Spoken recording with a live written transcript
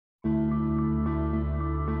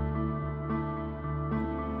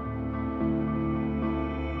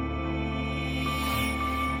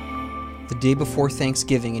The day before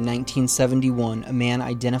Thanksgiving in 1971, a man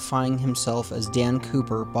identifying himself as Dan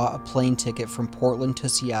Cooper bought a plane ticket from Portland to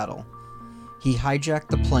Seattle. He hijacked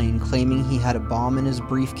the plane, claiming he had a bomb in his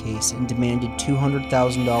briefcase, and demanded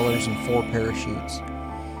 $200,000 and 4 parachutes.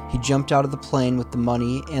 He jumped out of the plane with the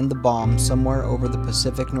money and the bomb somewhere over the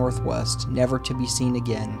Pacific Northwest, never to be seen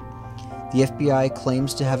again. The FBI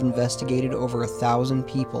claims to have investigated over 1,000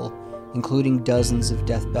 people, including dozens of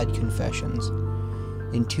deathbed confessions.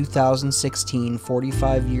 In 2016,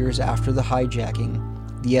 45 years after the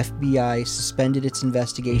hijacking, the FBI suspended its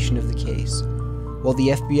investigation of the case. While the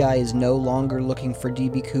FBI is no longer looking for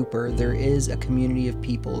D.B. Cooper, there is a community of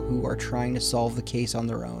people who are trying to solve the case on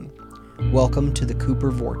their own. Welcome to the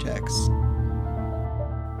Cooper Vortex.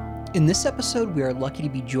 In this episode, we are lucky to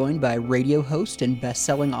be joined by radio host and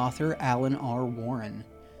best-selling author Alan R. Warren.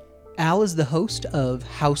 Al is the host of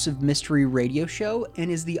House of Mystery radio show and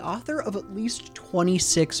is the author of at least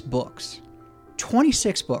 26 books.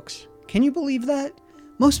 26 books. Can you believe that?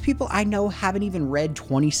 Most people I know haven't even read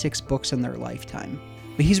 26 books in their lifetime.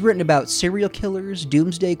 But he's written about serial killers,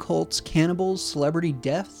 doomsday cults, cannibals, celebrity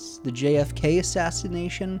deaths, the JFK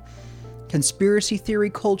assassination, conspiracy theory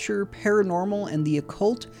culture, paranormal, and the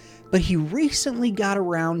occult. But he recently got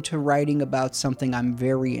around to writing about something I'm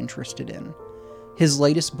very interested in. His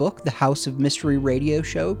latest book, The House of Mystery radio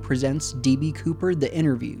show, presents D.B. Cooper, The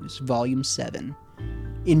Interviews, Volume 7.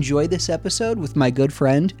 Enjoy this episode with my good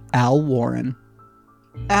friend, Al Warren.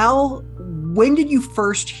 Al, when did you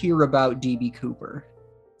first hear about D.B. Cooper?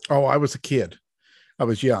 Oh, I was a kid. I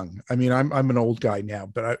was young. I mean, I'm an old guy now,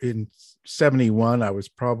 but in 71, I was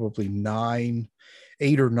probably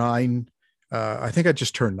 8 or 9. I think I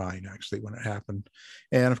just turned 9, actually, when it happened.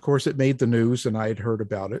 And of course, it made the news and I had heard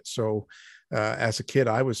about it. So as a kid,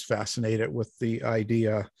 I was fascinated with the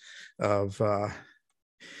idea of,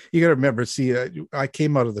 you got to remember, I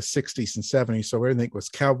came out of the 60s and 70s, so everything was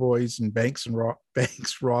cowboys and banks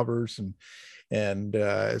robbers and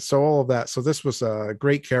so all of that. So this was a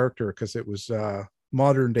great character because it was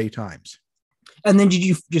modern day times. And then did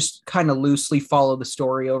you just kind of loosely follow the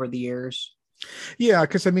story over the years? Yeah,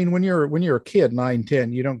 because I mean, when you're a kid, 9,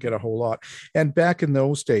 10, you don't get a whole lot. And back in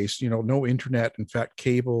those days, no internet. In fact,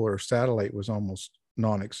 cable or satellite was almost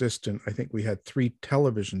non-existent. I think we had 3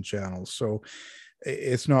 television channels. So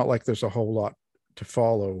it's not like there's a whole lot to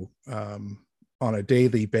follow on a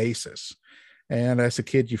daily basis. And as a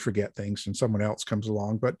kid, you forget things and someone else comes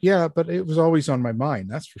along. But it was always on my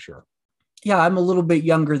mind. That's for sure. Yeah, I'm a little bit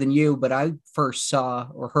younger than you, but I first saw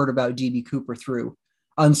or heard about D.B. Cooper through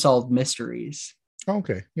Unsolved Mysteries.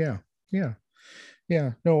 Okay. Yeah.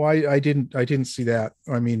 No, I didn't see that.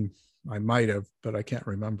 I mean, I might have, but I can't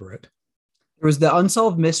remember it. There was the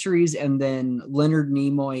Unsolved Mysteries, and then Leonard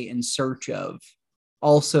Nimoy in Search Of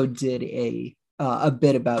also did a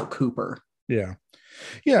bit about Cooper. Yeah.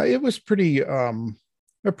 It was pretty a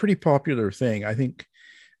pretty popular thing. I think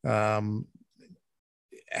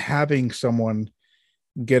having someone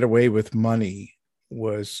get away with money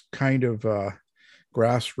was kind of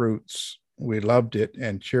grassroots. We loved it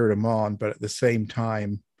and cheered him on, but at the same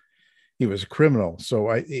time, he was a criminal.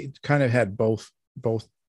 So it kind of had both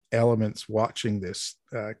elements watching this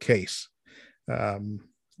case.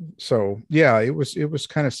 So yeah, it was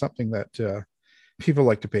kind of something that people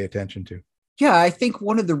like to pay attention to. Yeah, I think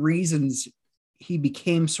one of the reasons he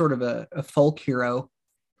became sort of a folk hero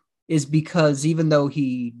is because even though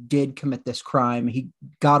he did commit this crime, he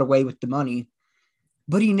got away with the money,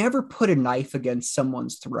 but he never put a knife against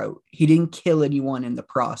someone's throat. He didn't kill anyone in the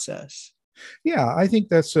process. Yeah, I think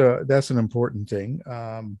that's an important thing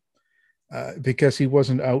because he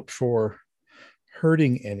wasn't out for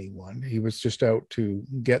hurting anyone. He was just out to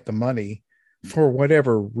get the money for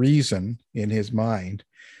whatever reason in his mind.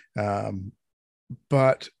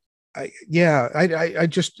 But I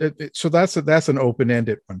just so that's an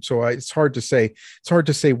open-ended one. So it's hard to say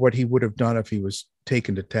what he would have done if he was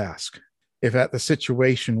taken to task. If at the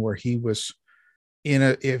situation where he was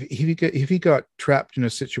if he got trapped in a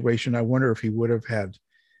situation, I wonder if he would have had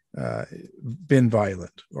been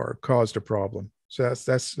violent or caused a problem. So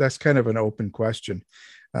that's kind of an open question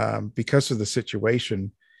because of the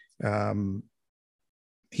situation.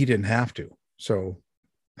 He didn't have to. So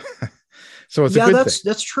it's a good thing.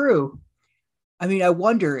 That's true. I mean, I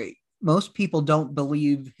wonder, most people don't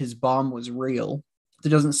believe his bomb was real. There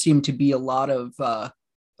doesn't seem to be a lot of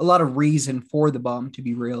reason for the bomb to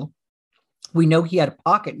be real. We know he had a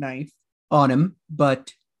pocket knife on him,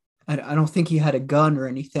 but I don't think he had a gun or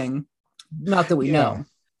anything. Not that we know.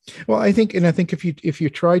 Well, I think if you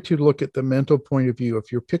try to look at the mental point of view,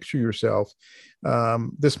 if you picture yourself,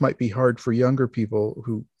 this might be hard for younger people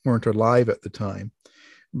who weren't alive at the time.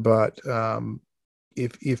 But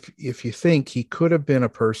if you think he could have been a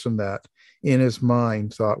person that in his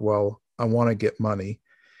mind thought, well, I want to get money,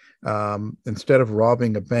 instead of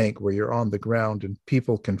robbing a bank where you're on the ground and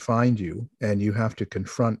people can find you and you have to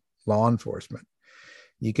confront law enforcement,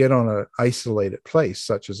 you get on an isolated place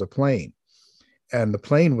such as a plane. And the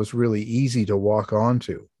plane was really easy to walk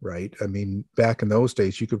onto, right? I mean, back in those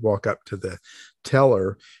days, you could walk up to the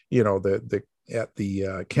teller, the at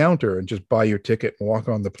the counter, and just buy your ticket and walk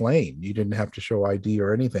on the plane. You didn't have to show ID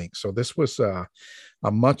or anything. So this was a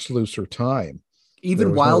much looser time. There Even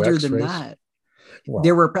was no wilder than X-rays. that,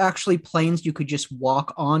 there Well, were actually planes you could just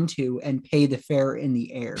walk onto and pay the fare in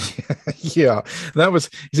the air. yeah, that was,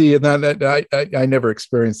 see, and I never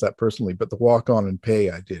experienced that personally, but the walk on and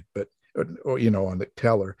pay I did, but or on the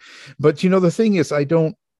teller. But the thing is, I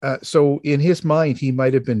don't. So in his mind, he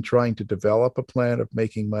might have been trying to develop a plan of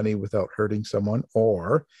making money without hurting someone,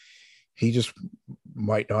 or he just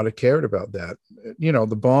might not have cared about that.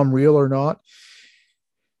 The bomb real or not.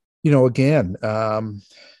 Again,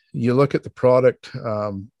 you look at the product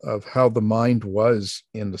of how the mind was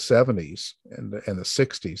in the 70s and the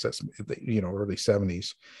 60s. That's early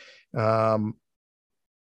 70s.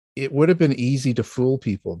 It would have been easy to fool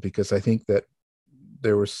people, because I think that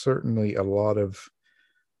there was certainly a lot of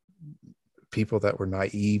people that were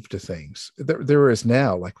naive to things. There is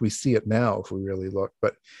now, like we see it now if we really look.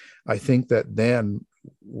 But I think that then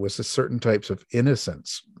was a certain types of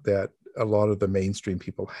innocence that a lot of the mainstream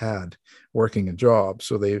people had working a job.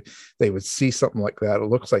 So they would see something like that. It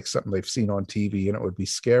looks like something they've seen on TV, and it would be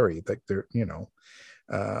scary. Like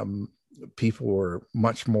people were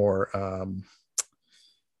much more,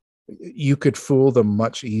 you could fool them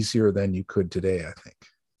much easier than you could today, I think.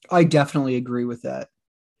 I definitely agree with that.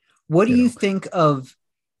 What do you think of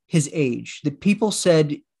his age? The people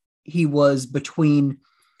said he was between,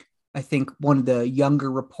 I think one of the younger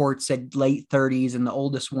reports said late 30s and the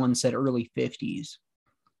oldest one said early 50s.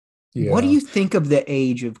 Yeah. What do you think of the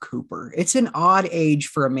age of Cooper? It's an odd age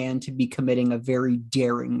for a man to be committing a very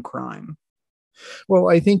daring crime. Well,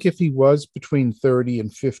 I think if he was between 30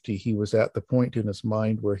 and 50, he was at the point in his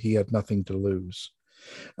mind where he had nothing to lose.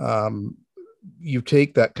 You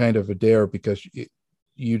take that kind of a dare because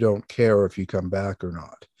you don't care if you come back or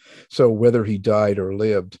not. So whether he died or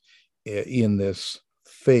lived in this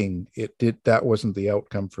thing, that wasn't the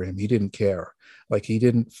outcome for him. He didn't care. Like, he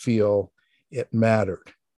didn't feel it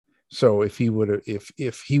mattered. So if he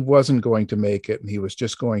wasn't going to make it and he was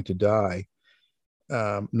just going to die,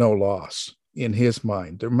 no loss in his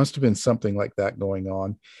mind. There must have been something like that going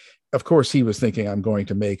on. Of course, he was thinking, I'm going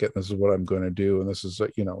to make it. This is what I'm going to do. And this is,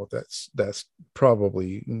 that's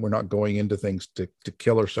probably, we're not going into things to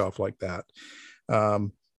kill herself like that.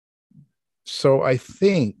 So I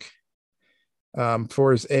think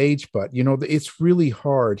for his age, but, it's really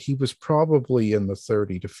hard. He was probably in the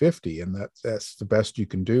 30 to 50, and that's the best you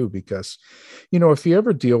can do, because, if you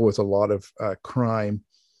ever deal with a lot of crime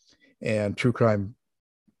and true crime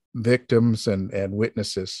victims and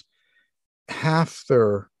witnesses, half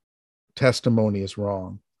their testimony is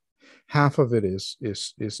wrong. Half of it is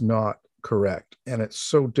not correct, and it's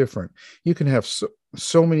so different. You can have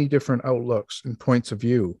so many different outlooks and points of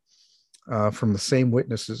view from the same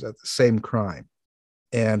witnesses at the same crime,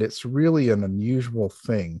 and it's really an unusual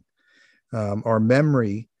thing. Our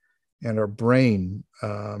memory and our brain,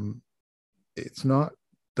 it's not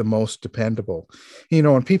the most dependable,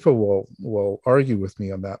 and people will argue with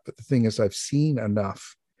me on that. But the thing is, I've seen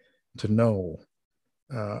enough to know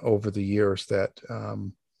over the years that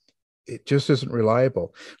it just isn't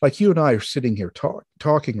reliable. Like, you and I are sitting here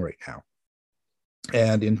talking right now,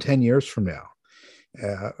 and in 10 years from now,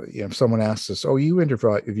 if someone asks us, oh, you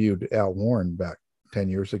interviewed Al Warren back 10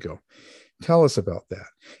 years ago, tell us about that.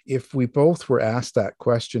 If we both were asked that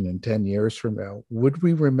question in 10 years from now, would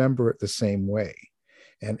we remember it the same way?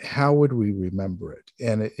 And how would we remember it?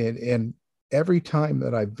 And every time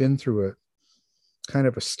that I've been through a kind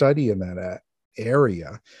of a study in that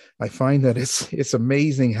area, I find that it's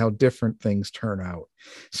amazing how different things turn out.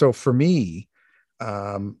 So for me,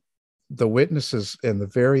 the witnesses and the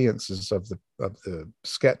variances of the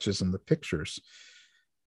sketches and the pictures,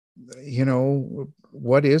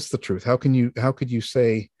 what is the truth? How could you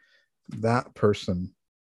say that person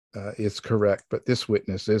is correct, but this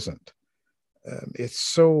witness isn't? It's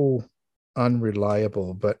so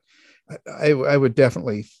unreliable. But I would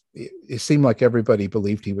definitely, it seemed like everybody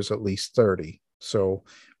believed he was at least 30. So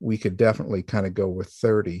we could definitely kind of go with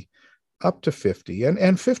 30 up to 50. And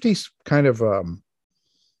 50's kind of,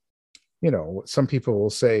 some people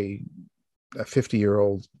will say a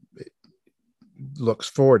 50-year-old looks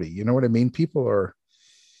 40. You know what I mean? People are,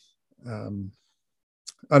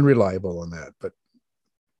 unreliable on that, but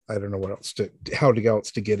I don't know how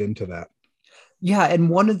else to get into that. Yeah, and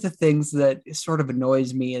one of the things that sort of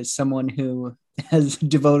annoys me as someone who has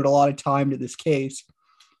devoted a lot of time to this case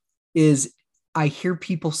is I hear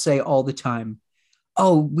people say all the time,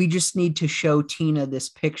 "Oh, we just need to show Tina this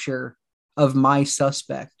picture of my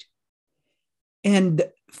suspect." And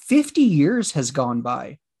 50 years has gone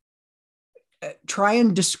by. Try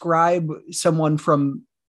and describe someone from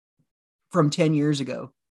 10 years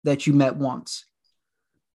ago that you met once.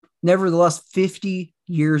 Nevertheless, 50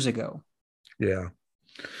 years ago. Yeah.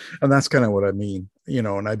 And that's kind of what I mean,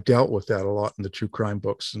 and I've dealt with that a lot in the true crime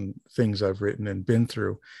books and things I've written and been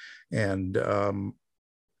through. And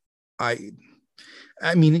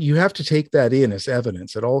I mean, you have to take that in as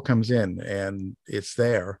evidence. It all comes in and it's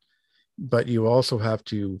there, but you also have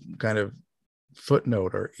to kind of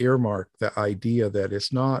footnote or earmark the idea that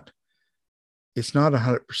it's not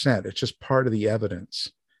 100%. It's just part of the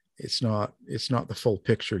evidence. It's not the full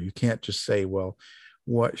picture. You can't just say, well,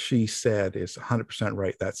 what she said is 100%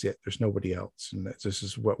 right. That's it. There's nobody else. And this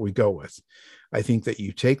is what we go with. I think that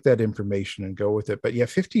you take that information and go with it. But yeah,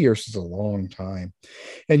 50 years is a long time.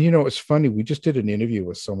 And, it's funny. We just did an interview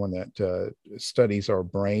with someone that studies our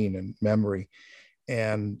brain and memory.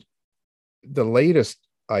 And the latest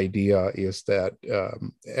idea is that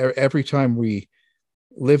every time we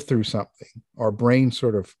live through something, our brain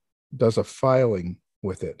sort of does a filing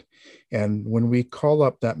with it. And when we call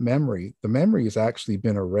up that memory, the memory has actually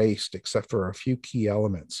been erased except for a few key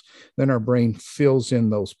elements. Then our brain fills in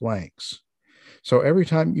those blanks. So every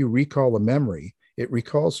time you recall a memory, it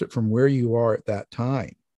recalls it from where you are at that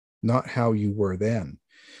time, not how you were then.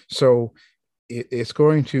 So it's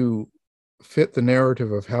going to fit the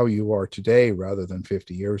narrative of how you are today rather than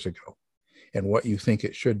 50 years ago, and what you think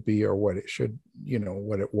it should be or what it should,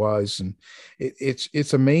 what it was. And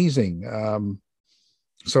it's amazing.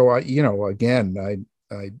 So again,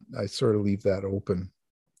 I sort of leave that open.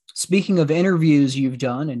 Speaking of interviews you've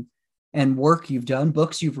done and work you've done,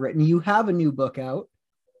 books you've written, you have a new book out.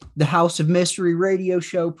 The House of Mystery Radio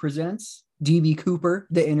Show presents D.B. Cooper,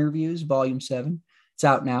 The Interviews, Volume 7. It's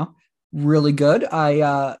out now. Really good.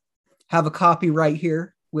 I have a copy right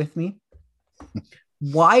here with me.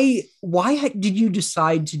 Why did you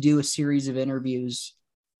decide to do a series of interviews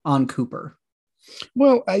on Cooper?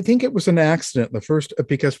 Well, I think it was an accident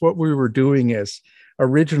because what we were doing is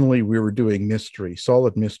originally we were doing mystery,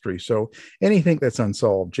 solid mystery. So anything that's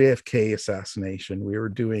unsolved, JFK assassination, we were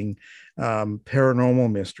doing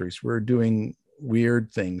paranormal mysteries. We were doing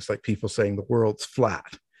weird things like people saying the world's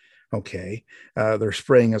flat. Okay. They're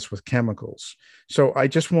spraying us with chemicals. So I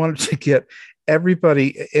just wanted to get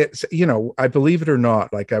everybody, I believe it or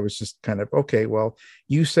not, like I was just kind of, okay, well,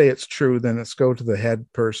 you say it's true, then let's go to the head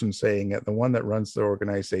person saying it, the one that runs the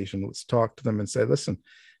organization. Let's talk to them and say, listen,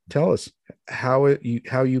 tell us how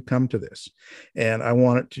you come to this. And I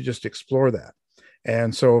wanted to just explore that.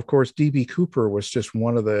 And so, of course, DB Cooper was just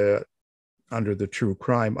one of the under the true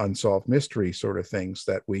crime unsolved mystery sort of things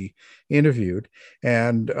that we interviewed.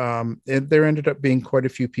 And there ended up being quite a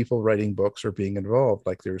few people writing books or being involved.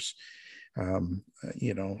 Like there's,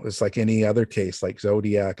 it's like any other case, like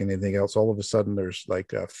Zodiac and anything else. All of a sudden there's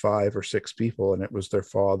like 5 or 6 people, and it was their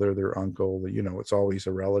father, their uncle, it's always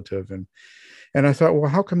a relative. And I thought, well,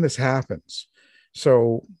 how come this happens?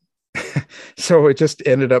 So, so it just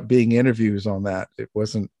ended up being interviews on that. It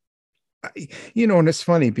wasn't, and it's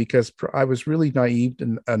funny because I was really naive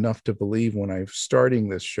enough to believe when I was starting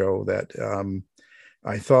this show that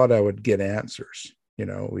I thought I would get answers.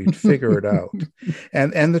 We'd figure it out.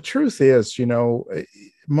 And the truth is,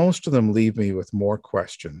 most of them leave me with more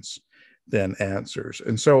questions than answers.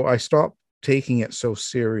 And so I stopped taking it so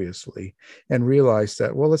seriously and realized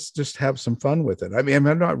that, well, let's just have some fun with it. I mean,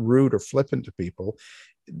 I'm not rude or flippant to people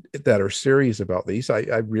that are serious about these.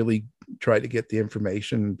 I really try to get the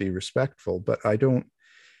information and be respectful, but I don't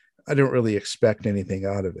really expect anything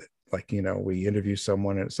out of it. Like, we interview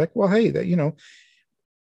someone and it's like, well, hey, that,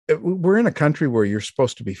 we're in a country where you're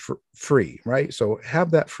supposed to be free, right? So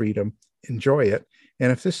have that freedom, enjoy it.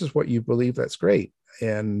 And if this is what you believe, that's great.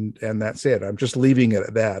 And that's it. I'm just leaving it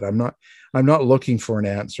at that. I'm not looking for an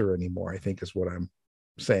answer anymore, I think is what I'm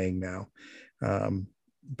saying now.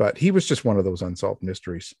 But he was just one of those unsolved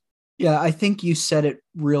mysteries. Yeah, I think you said it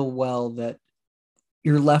real well that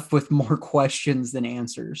you're left with more questions than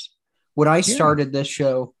answers. When I started this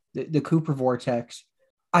show, the Cooper Vortex,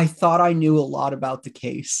 I thought I knew a lot about the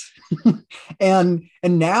case. and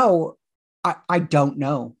now I don't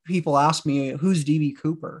know. People ask me, who's DB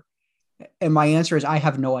Cooper? And my answer is, I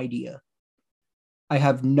have no idea. I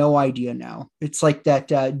have no idea now. It's like that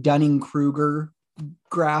Dunning-Kruger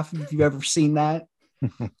graph, if you've ever seen that.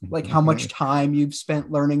 like how much time you've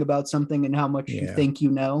spent learning about something and how much you Yeah. think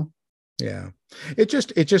you know. Yeah. It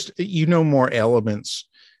just, you know, more elements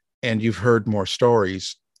and you've heard more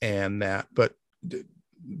stories and that, but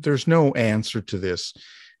there's no answer to this.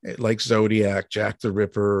 Like Zodiac, Jack the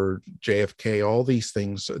Ripper, JFK, all these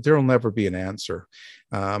things, there'll never be an answer.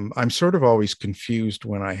 I'm sort of always confused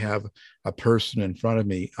when I have a person in front of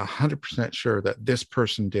me, 100% sure that this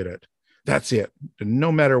person did it. That's it.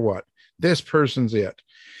 No matter what, this person's it.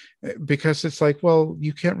 Because it's like, well,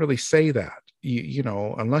 you can't really say that. You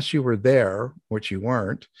know, unless you were there, which you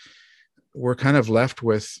weren't, we're kind of left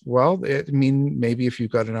with, well, I mean, maybe if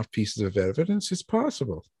you've got enough pieces of evidence, it's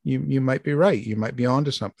possible. You might be right. You might be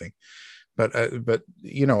onto something. But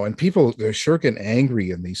you know, and people, they're sure getting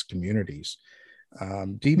angry in these communities.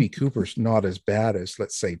 DB Cooper's not as bad as,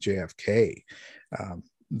 let's say, JFK.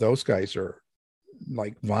 Those guys are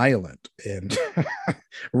like violent and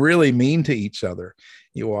really mean to each other.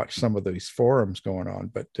 You watch some of these forums going on,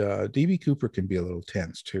 but DB Cooper can be a little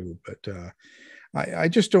tense too. But I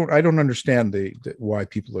just don't understand why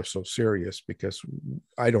people are so serious, because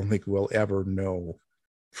I don't think we'll ever know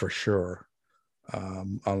for sure,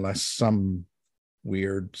 unless some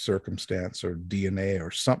weird circumstance or DNA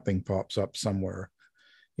or something pops up somewhere,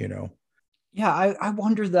 you know. Yeah, I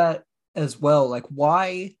wonder that as well. Like,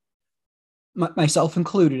 why, myself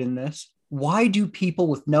included in this, why do people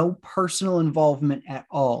with no personal involvement at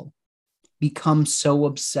all become so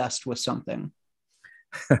obsessed with something?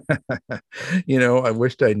 You know, I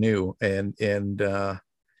wished I knew. You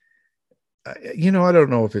know, I don't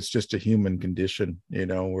know if it's just a human condition, you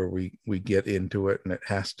know, where we get into it and it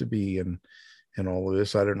has to be, and all of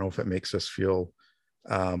this. I don't know if it makes us feel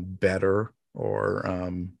better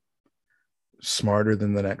or smarter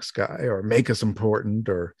than the next guy, or make us important,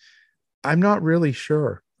 or I'm not really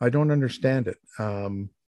sure. I don't understand it.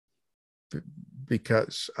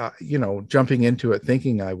 Because you know, jumping into it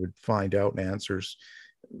thinking I would find out answers,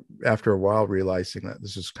 after a while realizing that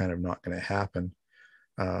this is kind of not going to happen,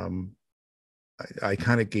 I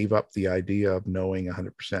kind of gave up the idea of knowing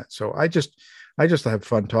 100%. So I just have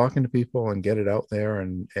fun talking to people and get it out there,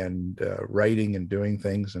 and writing and doing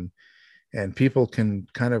things, and people can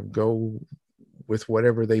kind of go with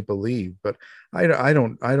whatever they believe. But I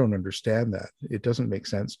don't understand that. It doesn't make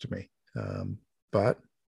sense to me. But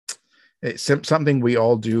it's something we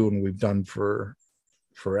all do and we've done for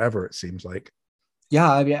forever, it seems like. Yeah,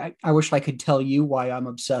 I mean, I wish I could tell you why I'm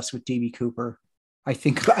obsessed with DB Cooper. I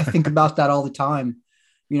think about that all the time.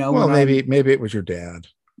 You know, Well, when maybe it was your dad.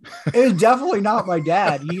 it's definitely not my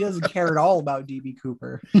dad. He doesn't care at all about DB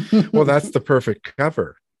Cooper. Well, that's the perfect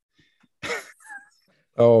cover.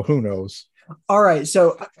 Oh, who knows? All right,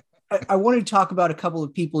 so I want to talk about a couple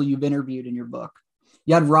of people you've interviewed in your book.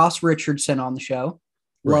 You had Ross Richardson on the show.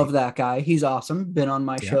 Right. Love that guy. He's awesome. Been on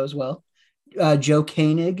my Yeah. show as well. Joe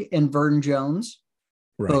Koenig and Vern Jones,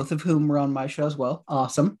 Right. both of whom were on my show as well.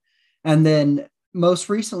 Awesome. And then most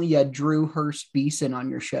recently, you had Drew Hurst Beeson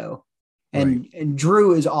on your show. Right. And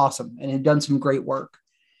Drew is awesome and had done some great work.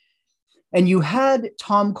 And you had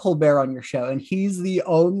Tom Colbert on your show, and he's the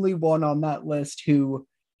only one on that list who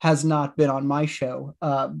has not been on my show,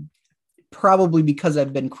 probably because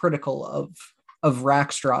I've been critical of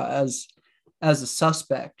Rackstraw as a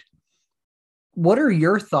suspect. What are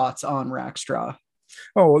your thoughts on Rackstraw?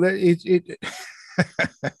 Oh,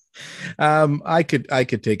 I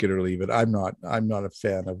could take it or leave it. I'm not a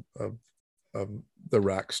fan of the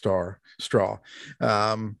Rack Straw.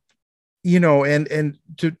 You know, and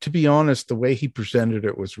to be honest, the way he presented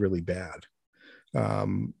it was really bad.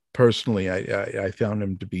 Personally, I found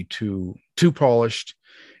him to be too polished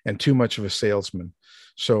and too much of a salesman.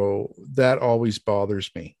 So that always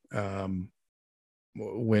bothers me.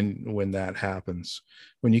 When that happens,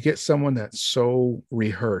 when you get someone that's so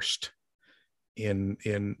rehearsed in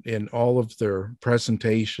all of their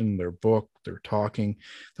presentation, their book, their talking,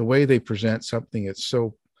 the way they present something, it's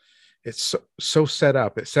so set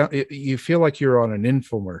up. You feel like you're on an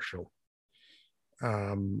infomercial.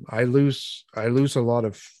 I lose a lot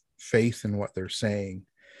of faith in what they're saying,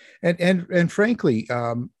 and frankly,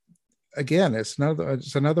 again, it's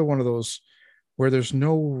another one of those where there's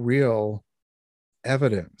no real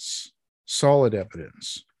evidence, solid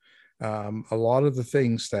evidence. A lot of the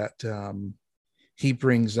things that he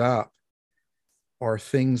brings up are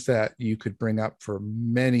things that you could bring up for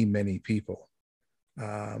many, many people.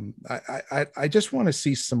 I just want to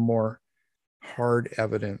see some more hard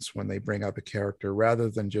evidence when they bring up a character,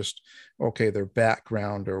 rather than just, okay, their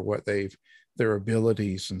background or their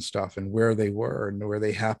abilities and stuff, and where they were and where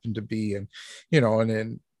they happened to be, and and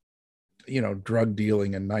then drug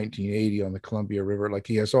dealing in 1980 on the Columbia River. Like,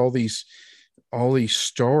 he has all these all these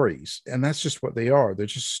stories, and that's just what they are. They're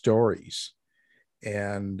just stories.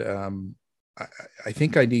 And I, I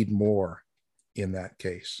think I need more in that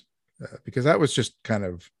case, because that was just kind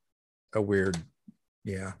of a weird,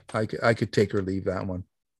 yeah, I could take or leave that one.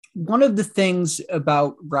 One of the things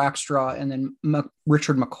about Rackstraw and then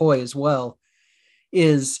Richard McCoy as well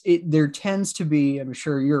is there tends to be, I'm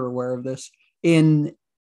sure you're aware of this, in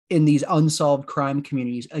these unsolved crime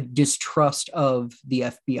communities, a distrust of the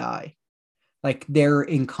FBI. Like they're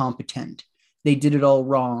incompetent. They did it all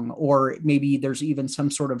wrong, or maybe there's even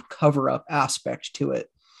some sort of cover up aspect to it.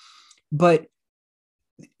 But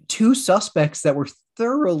two suspects that were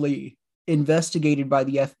thoroughly investigated by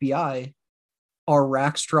the FBI are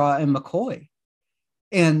Rackstraw and McCoy.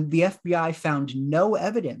 And the FBI found no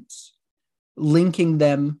evidence linking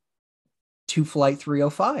them to Flight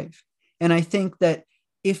 305. And I think that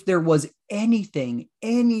if there was anything,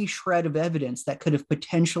 any shred of evidence that could have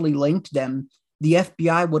potentially linked them, the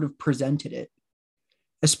FBI would have presented it,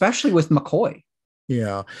 especially with McCoy.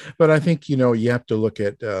 Yeah, but I think, you have to look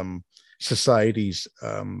at societies.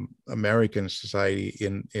 American society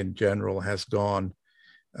in general has gone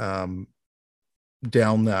um,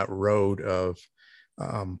 down that road of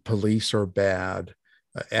police are bad,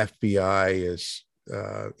 FBI is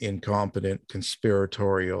incompetent,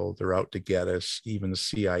 conspiratorial, they're out to get us, even the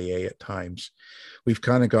CIA at times. We've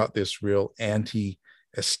kind of got this real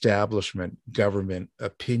anti-establishment government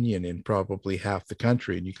opinion in probably half the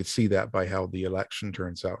country, and you could see that by how the election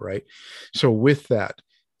turns out, right? So with that,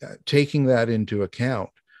 taking that into account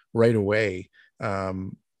right away,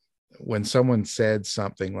 when someone said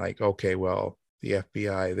something like, okay, well, the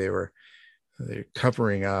FBI, they're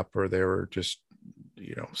covering up, or they were just,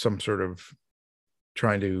 some sort of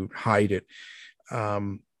trying to hide it.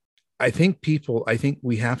 I think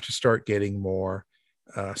we have to start getting more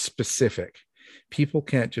specific. People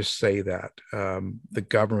can't just say that the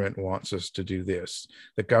government wants us to do this.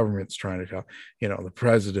 The government's trying to tell, the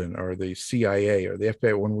president or the CIA or the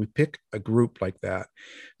FBI. When we pick a group like that,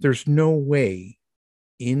 there's no way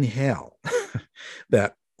in hell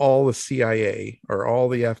that all the CIA or all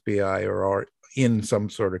the FBI are in some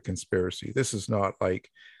sort of conspiracy. This is not like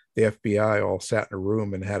the FBI all sat in a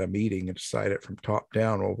room and had a meeting and decided from top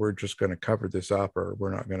down, well, we're just going to cover this up, or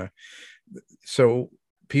we're not going to. So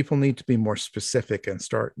people need to be more specific and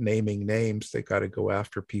start naming names. They got to go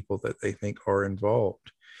after people that they think are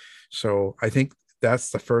involved. So I think that's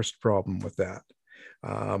the first problem with that.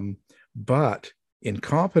 But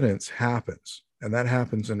incompetence happens, and that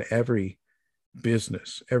happens in every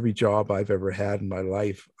business. Every job I've ever had in my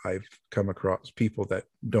life, I've come across people that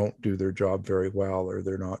don't do their job very well, or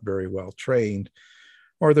they're not very well trained,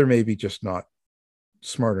 or they're maybe just not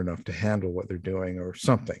smart enough to handle what they're doing or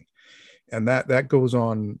something. And that goes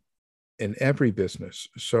on in every business.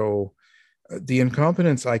 So the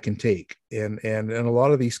incompetence I can take, and in a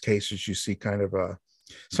lot of these cases you see kind of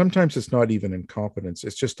sometimes it's not even incompetence,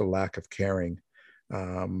 it's just a lack of caring.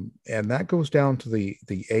 And that goes down to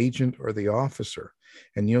the agent or the officer,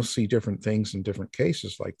 and you'll see different things in different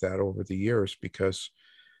cases like that over the years, because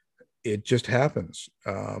it just happens.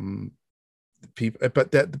 But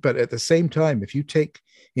at the same time, if you take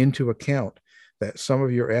into account that some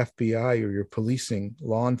of your FBI or your policing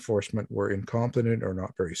law enforcement were incompetent or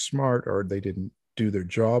not very smart, or they didn't do their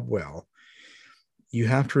job well, you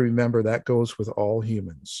have to remember that goes with all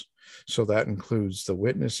humans. So that includes the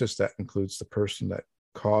witnesses, that includes the person that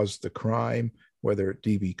caused the crime, whether it's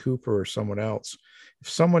DB Cooper or someone else. If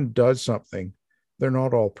someone does something, they're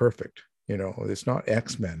not all perfect. It's not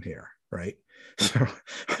X-Men here, right? So,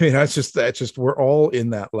 I mean, that's just, we're all in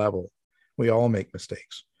that level. We all make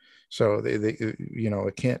mistakes. So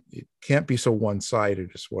it can't be so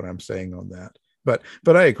one-sided is what I'm saying on that. But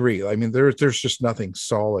I agree. I mean, there's just nothing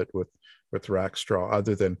solid with Rackstraw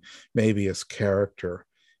other than maybe his character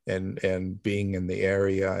and being in the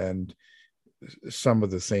area and some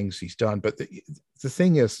of the things he's done. But the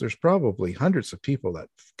thing is, there's probably hundreds of people that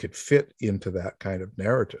could fit into that kind of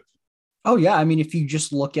narrative. Oh, yeah. I mean, if you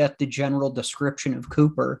just look at the general description of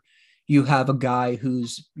Cooper, you have a guy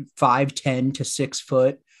who's 5'10" to 6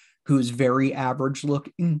 foot, who's very average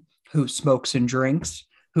looking, who smokes and drinks,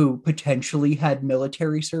 who potentially had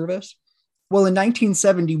military service. Well, in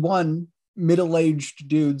 1971, middle-aged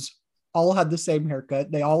dudes all had the same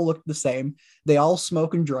haircut. They all looked the same. They all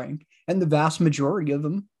smoke and drank. And the vast majority of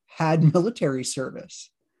them had military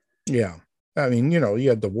service. Yeah. I mean, you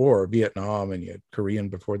had the war, Vietnam, and you had Korean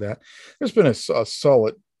before that. There's been a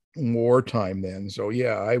solid wartime then. So,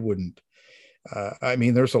 yeah, I wouldn't. I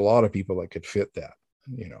mean, there's a lot of people that could fit that,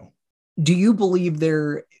 Do you believe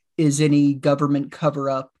there is any government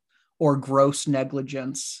cover-up or gross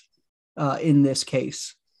negligence in this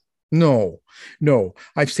case. No, no,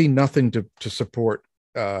 I've seen nothing to support.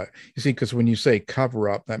 You see, because when you say cover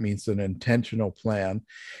up, that means an intentional plan,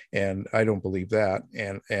 and I don't believe that.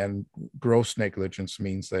 And gross negligence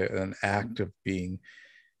means that an act of being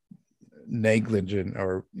negligent,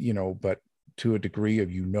 or but to a degree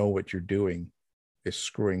of what you're doing is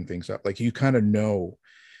screwing things up. Like you kind of know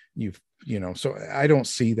so I don't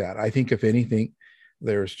see that. I think if anything,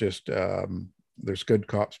 there's just there's good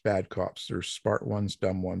cops, bad cops. There's smart ones,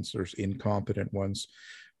 dumb ones. There's incompetent ones.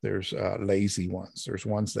 There's lazy ones. There's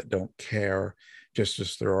ones that don't care, just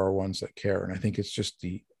as there are ones that care. And I think it's just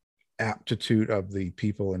the aptitude of the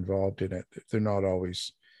people involved in it. They're not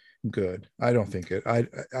always good. I don't think it.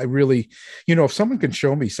 I really, if someone can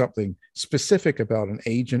show me something specific about an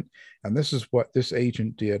agent, and this is what this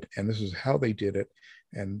agent did, and this is how they did it,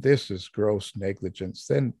 and this is gross negligence,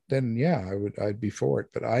 then yeah, I'd be for it.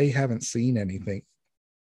 But I haven't seen anything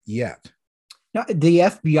yet. Now, the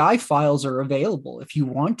FBI files are available. If you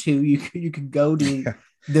want to, you could go to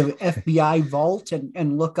the FBI vault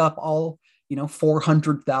and look up all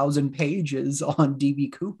 400,000 pages on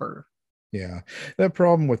DB Cooper. Yeah, the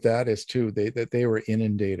problem with that is too that they were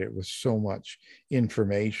inundated with so much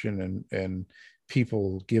information and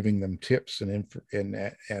people giving them tips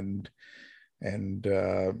and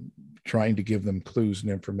trying to give them clues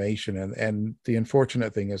and information, and the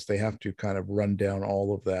unfortunate thing is they have to kind of run down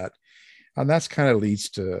all of that, and that's kind of leads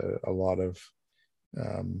to a lot of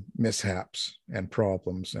mishaps and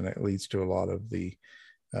problems, and it leads to a lot of the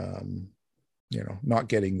not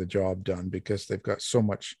getting the job done because they've got so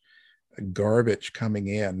much garbage coming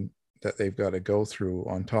in that they've got to go through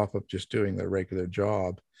on top of just doing their regular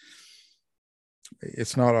job.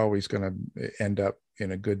 It's not always going to end up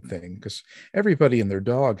in a good thing, because everybody and their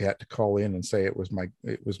dog had to call in and say it was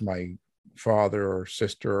my father or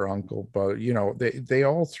sister or uncle, but they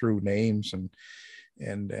all threw names and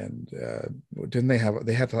didn't they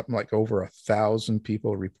had something like over 1,000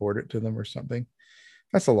 people report it to them or something.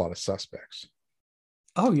 That's a lot of suspects.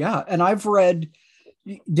 Oh yeah, and I've read,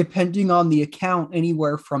 depending on the account,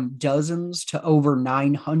 anywhere from dozens to over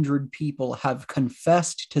 900 people have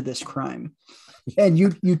confessed to this crime. And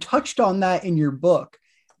you touched on that in your book.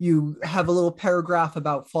 You have a little paragraph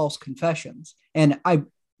about false confessions. And I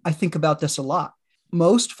think about this a lot.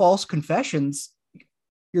 Most false confessions,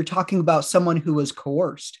 you're talking about someone who was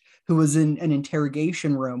coerced, who was in an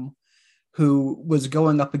interrogation room, who was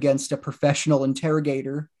going up against a professional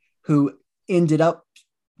interrogator, who ended up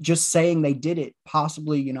just saying they did it,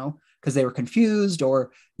 possibly, because they were confused,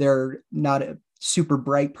 or they're not a super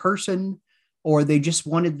bright person, or they just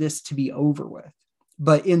wanted this to be over with.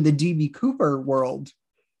 But in the DB Cooper world,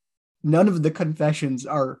 none of the confessions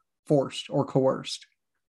are forced or coerced.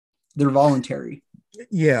 They're voluntary.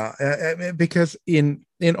 Yeah, because in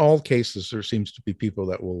all cases, there seems to be people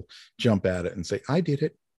that will jump at it and say, I did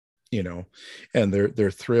it. And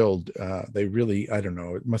they're thrilled. They really, I don't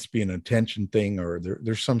know, it must be an attention thing, or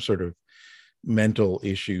there's some sort of mental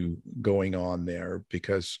issue going on there,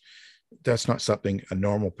 because that's not something a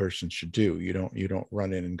normal person should do. You don't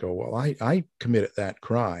run in and go, well, I committed that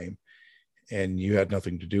crime and you had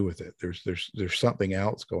nothing to do with it. There's something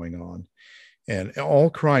else going on. And all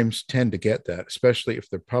crimes tend to get that, especially if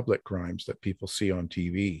they're public crimes that people see on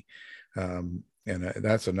TV. And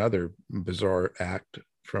that's another bizarre act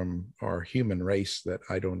from our human race that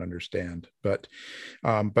I don't understand. But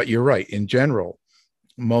you're right. In general,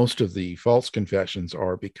 most of the false confessions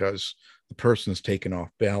are because the person's taken off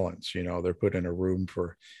balance. They're put in a room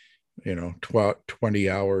for 20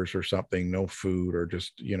 hours or something, no food, or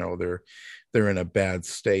just they're in a bad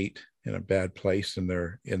state, in a bad place in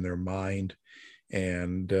their mind,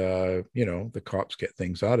 and the cops get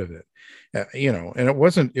things out of it. And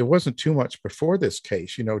it wasn't too much before this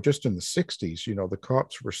case. Just in the 60s, the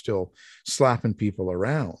cops were still slapping people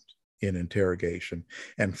around in interrogation,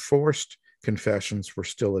 and forced confessions were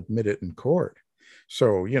still admitted in court.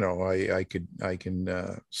 So I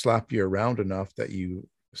can slap you around enough that you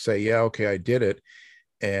say, yeah, okay, I did it,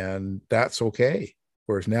 and that's okay.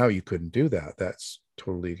 Whereas now you couldn't do that. That's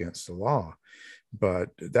totally against the law. But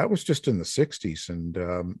that was just in the 60s,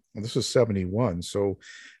 and this is 71. So,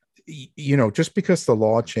 just because the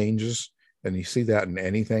law changes, and you see that in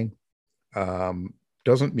anything,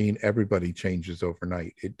 doesn't mean everybody changes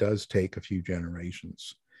overnight. It does take a few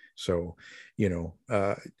generations. So,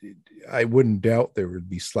 I wouldn't doubt there would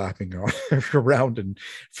be slapping around and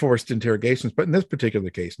forced interrogations. But in this particular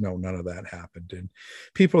case, no, none of that happened. And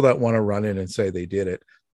people that want to run in and say they did it,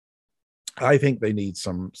 I think they need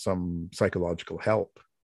some psychological help,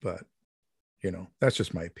 but that's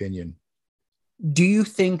just my opinion. Do you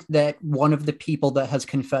think that one of the people that has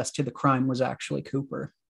confessed to the crime was actually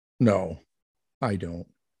Cooper? No, I don't.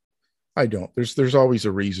 I don't. There's always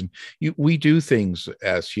a reason. We do things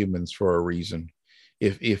as humans for a reason.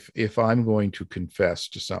 If I'm going to confess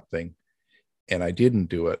to something and I didn't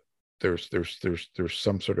do it, there's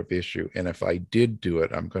some sort of issue. And if I did do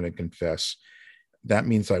it, I'm going to confess. That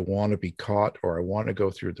means I want to be caught, or I want to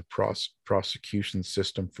go through the prosecution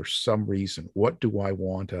system for some reason. What do I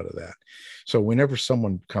want out of that? So whenever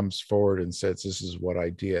someone comes forward and says, this is what I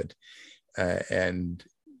did, and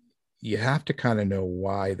you have to kind of know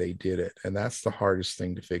why they did it. And that's the hardest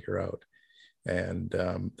thing to figure out. And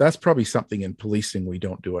that's probably something in policing we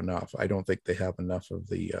don't do enough. I don't think they have enough of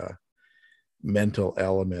the mental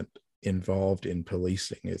element involved in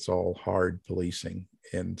policing. It's all hard policing.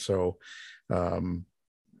 And so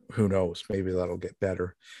who knows, maybe that'll get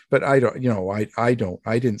better. But I don't,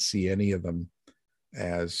 I didn't see any of them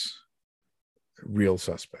as real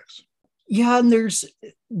suspects. Yeah, and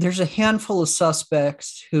there's a handful of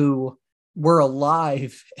suspects who were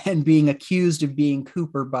alive and being accused of being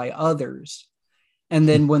Cooper by others. And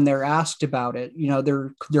then when they're asked about it,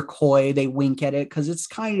 they're coy, they wink at it because it's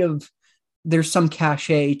kind of, there's some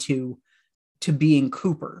cachet to being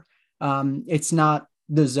Cooper. It's not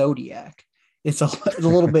the Zodiac. It's a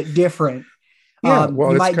little bit different. Yeah,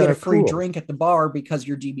 well, you might get a free cool. drink at the bar because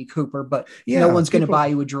you're DB Cooper, but Yeah, no one's going to buy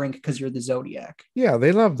you a drink because you're the Zodiac. Yeah,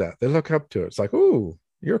 they love that. They look up to it. It's like, ooh,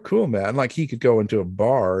 you're cool, man. Like he could go into a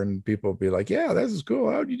bar and people would be like, yeah, this is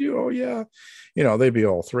cool. How'd you do? Oh, yeah. They'd be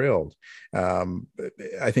all thrilled.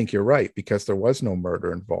 I think you're right, because there was no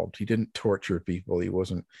murder involved. He didn't torture people. He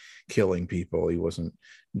wasn't killing people. He wasn't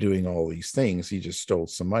doing all these things. He just stole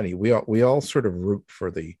some money. We all sort of root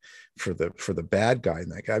for the bad guy in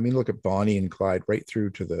that guy. I mean, look at Bonnie and Clyde right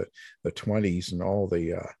through to the 20s and all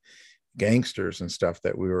the gangsters and stuff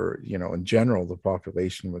that we were, in general, the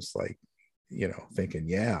population was like, thinking,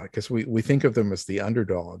 yeah, because we think of them as the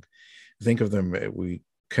underdog. Think of them, we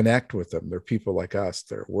connect with them. They're people like us.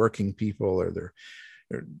 They're working people, or they're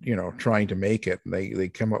trying to make it. And they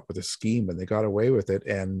come up with a scheme and they got away with it.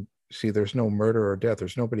 And see, there's no murder or death.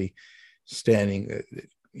 There's nobody standing,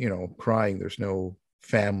 crying. There's no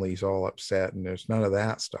families all upset, and there's none of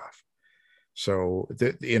that stuff. So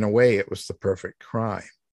in a way, it was the perfect crime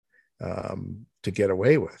to get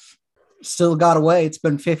away with. Still got away. It's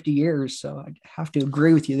been 50 years, so I have to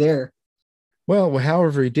agree with you there. Well,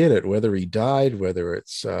 however he did it, whether he died, whether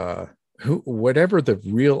it's whatever the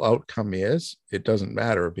real outcome is, it doesn't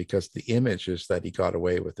matter, because the image is that he got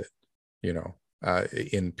away with it.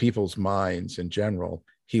 In people's minds in general,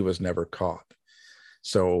 he was never caught.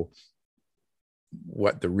 So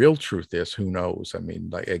what the real truth is, who knows? I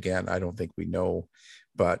mean, like, again, I don't think we know,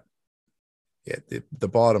 but the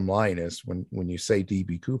bottom line is when you say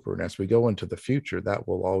DB Cooper, and as we go into the future, that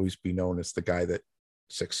will always be known as the guy that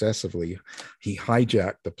successively he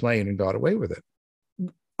hijacked the plane and got away with it.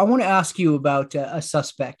 I want to ask you about a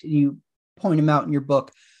suspect. You point him out in your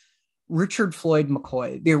book, Richard Floyd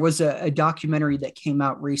McCoy. There was a documentary that came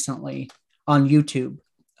out recently on YouTube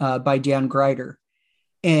by Dan Greider,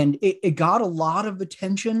 and it got a lot of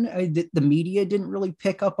attention. The media didn't really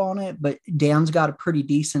pick up on it, but Dan's got a pretty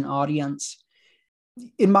decent audience.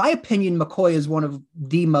 In my opinion, McCoy is one of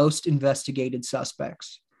the most investigated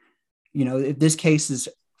suspects. If this case is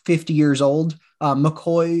 50 years old,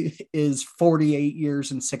 McCoy is 48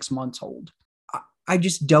 years and 6 months old. I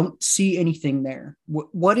just don't see anything there.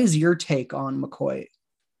 What is your take on McCoy?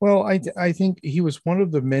 Well, I think he was one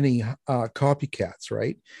of the many copycats,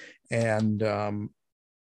 right? And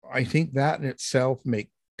I think that in itself may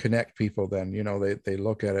connect people. Then they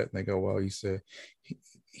look at it and they go, well,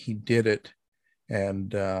 he did it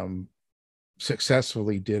and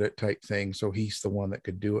successfully did it type thing. So he's the one that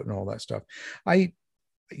could do it and all that stuff.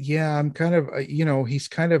 I'm kind of, he's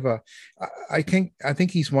kind of I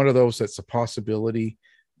think he's one of those that's a possibility.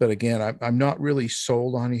 But again, I'm not really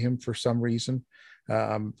sold on him for some reason,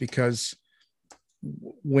 because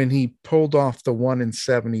when he pulled off the 1 in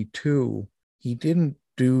 72, he didn't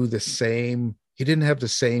do the same. He didn't have the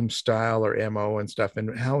same style or MO and stuff.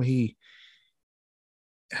 And how he,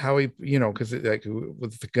 because like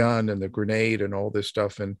with the gun and the grenade and all this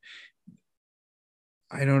stuff, and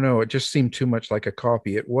I don't know, it just seemed too much like a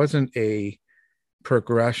copy. It wasn't a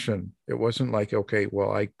progression. It wasn't like, okay,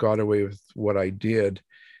 well, I got away with what I did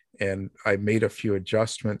and I made a few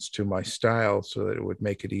adjustments to my style so that it would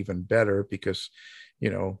make it even better, because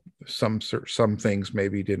some things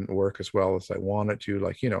maybe didn't work as well as I wanted to,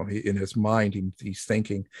 like, in his mind, he's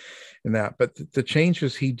thinking and that. But the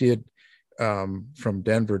changes he did from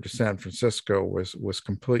Denver to San Francisco was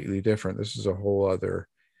completely different. This is a whole other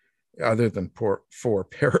other than four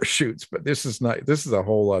parachutes, but this is a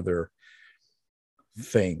whole other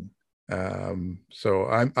thing. So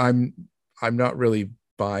I'm not really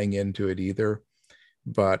buying into it either,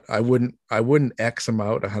 but I wouldn't X him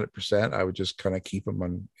out 100%. I would just kind of keep him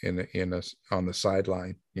on the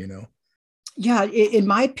sideline, you know. Yeah, in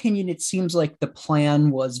my opinion, it seems like the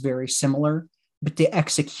plan was very similar, but the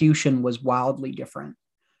execution was wildly different.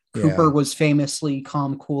 Cooper Yeah. was famously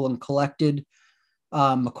calm, cool, and collected.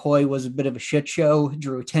 McCoy was a bit of a shit show,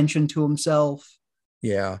 drew attention to himself.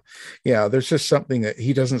 Yeah. Yeah. There's just something that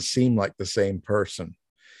he doesn't seem like the same person.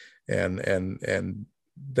 And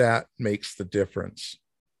that makes the difference.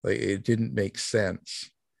 Like, it didn't make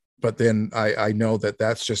sense. But then I know that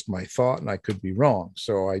that's just my thought and I could be wrong.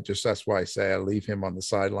 So that's why I say I leave him on the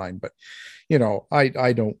sideline. But, you know,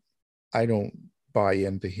 I don't buy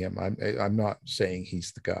into him. I'm not saying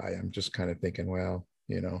he's the guy. I'm just kind of thinking, well,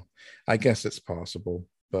 you know, I guess it's possible,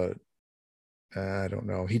 but I don't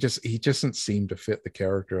know. He just doesn't seem to fit the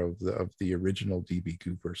character of the original DB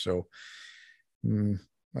Cooper. So I'm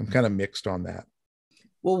kind of mixed on that.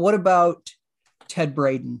 Well, what about Ted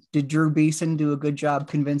Braden? Did Drew Beeson do a good job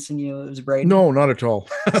convincing you it was Braden? No, not at all.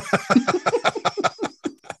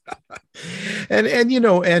 and you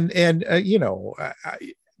know,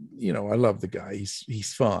 you know, I love the guy.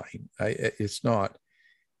 He's fine. It's not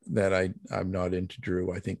that I'm not into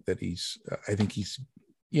Drew. I think he's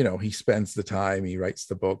you know, he spends the time, he writes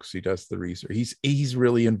the books, he does the research. He's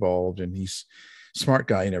really involved, and he's a smart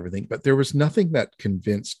guy and everything. But there was nothing that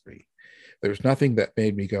convinced me. There was nothing that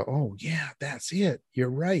made me go, oh yeah, that's it. You're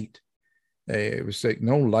right. It was like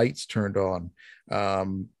no lights turned on.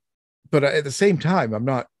 But at the same time, I'm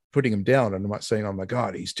not putting him down, and I'm not saying, oh my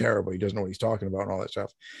God, he's terrible, he doesn't know what he's talking about and all that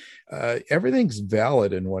stuff. Everything's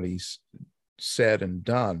valid in what he's said and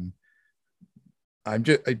done.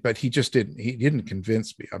 But he didn't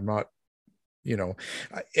convince me. I'm not, you know,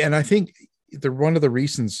 and I think one of the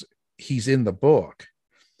reasons he's in the book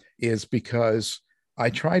is because I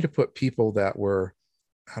try to put people that were,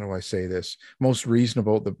 how do I say this, most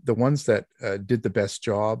reasonable, the ones that did the best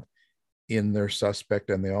job in their suspect,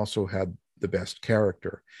 and they also had the best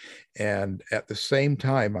character. And at the same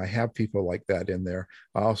time, I have people like that in there.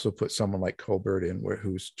 I also put someone like Colbert in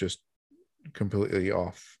who's just completely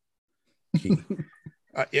off key.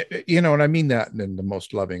 You know, and I mean that in the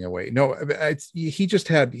most loving way. No,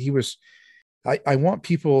 I want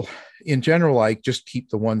people in general, I just keep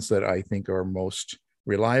the ones that I think are most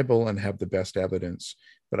reliable and have the best evidence.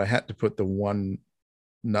 But I had to put the one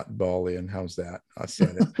nutball in. How's that? I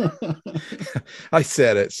said it. I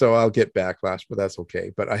said it, so I'll get backlash, but that's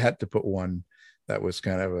okay. But I had to put one that was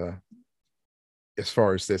kind of as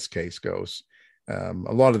far as this case goes. A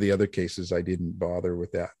lot of the other cases, I didn't bother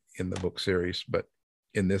with that in the book series, but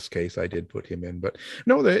in this case, I did put him in. But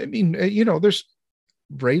no, I mean, you know, there's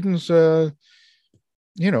Braden's,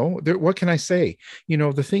 you know, what can I say? You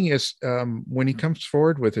know, the thing is, when he comes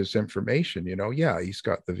forward with his information, you know, yeah, he's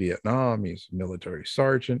got the Vietnam, he's a military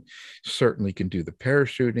sergeant, certainly can do the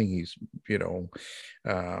parachuting. He's, you know,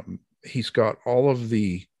 he's got all of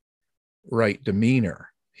the right demeanor.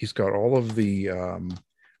 He's got all of the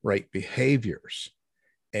right behaviors,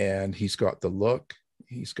 and he's got the look,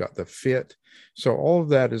 he's got the fit. So all of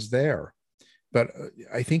that is there. But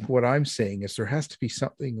I think what I'm saying is there has to be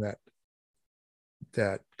something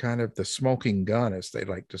that kind of the smoking gun, as they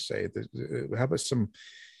like to say, how about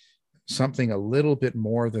something a little bit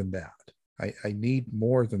more than that? I need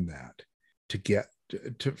more than that to get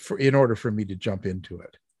in order for me to jump into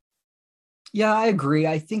it. Yeah, I agree.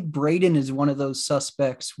 I think Braden is one of those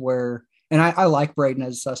suspects where, and I like Braden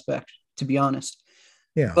as a suspect, to be honest.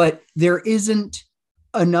 Yeah. But there isn't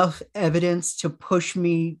enough evidence to push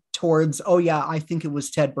me towards, oh yeah, I think it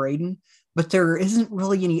was Ted Braden. But there isn't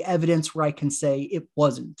really any evidence where I can say it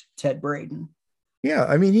wasn't Ted Braden. Yeah,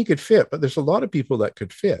 I mean, he could fit, but there's a lot of people that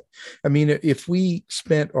could fit. I mean, if we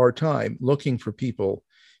spent our time looking for people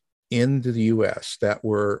in the U.S. that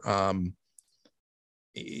were,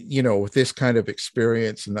 you know, with this kind of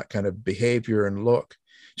experience and that kind of behavior and look,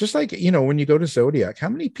 just like, you know, when you go to Zodiac, how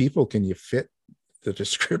many people can you fit the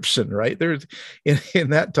description, right? There's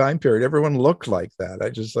in that time period, everyone looked like that.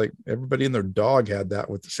 I just like everybody and their dog had that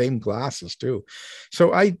with the same glasses too.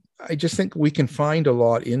 So I just think we can find a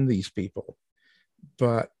lot in these people,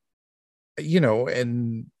 but you know,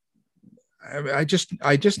 and I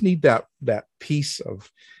just need that piece of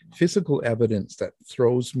physical evidence that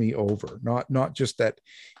throws me over, not just that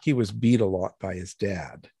he was beat a lot by his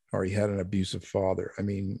dad or he had an abusive father. I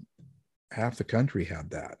mean, half the country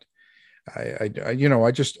had that. I you know,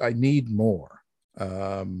 I need more.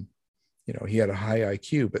 You know, he had a high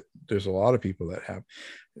IQ, but there's a lot of people that have.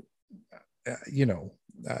 you know,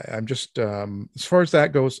 I'm just, as far as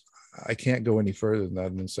that goes, I can't go any further than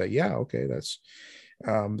that and say, yeah, okay, that's,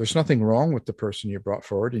 there's nothing wrong with the person you brought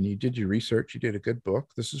forward, and you did your research, you did a good book.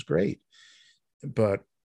 This is great. But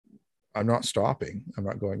I'm not stopping. I'm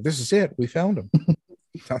not going, this is it. We found him.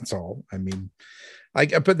 That's all. I mean,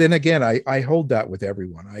 but then again, I hold that with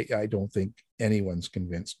everyone. I don't think anyone's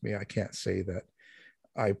convinced me. I can't say that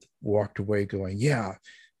I walked away going, yeah,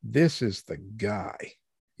 this is the guy,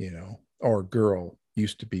 or girl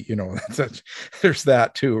used to be, there's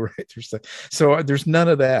that too, right? So there's none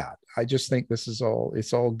of that. I just think it's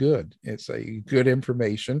all good. It's a good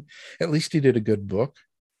information. At least he did a good book,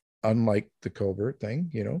 unlike the Colbert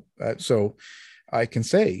thing, so I can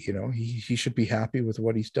say, he should be happy with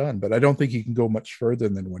what he's done, but I don't think he can go much further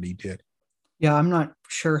than what he did. Yeah, I'm not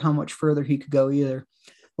sure how much further he could go either.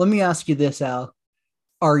 Let me ask you this, Al.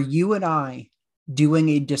 Are you and I doing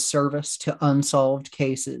a disservice to unsolved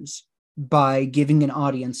cases by giving an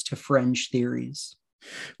audience to fringe theories?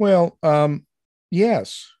 Well,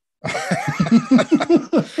 yes.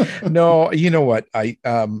 No, you know what?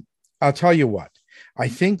 I'll tell you what. I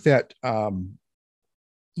think that,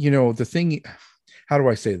 the thing, how do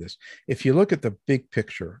I say this? If you look at the big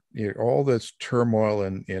picture, all this turmoil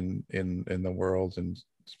in the world, and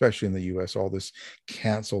especially in the US, all this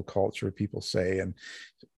cancel culture, people say,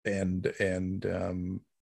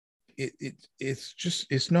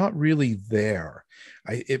 it's not really there.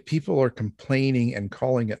 People are complaining and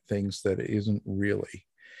calling it things that it isn't really.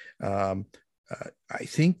 I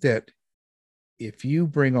think that if you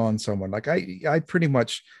bring on someone like I'm pretty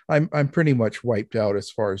much wiped out as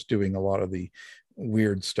far as doing a lot of the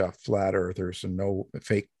weird stuff, flat earthers and no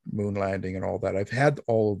fake moon landing and all that. I've had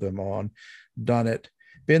all of them on, done it,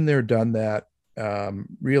 been there, done that,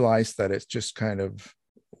 realized that it's just kind of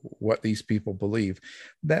what these people believe.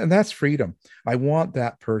 And that's freedom. I want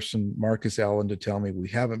that person, Marcus Allen, to tell me we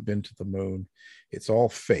haven't been to the moon. It's all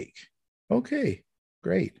fake. Okay,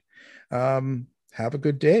 great. Have a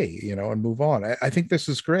good day, and move on. I think this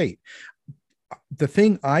is great. The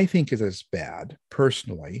thing I think is as bad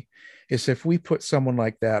personally is if we put someone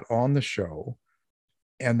like that on the show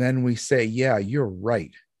and then we say, yeah, you're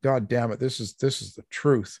right. God damn it. This is the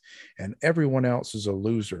truth. And everyone else is a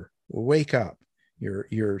loser. Wake up.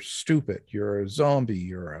 You're stupid. You're a zombie.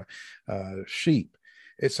 You're a sheep.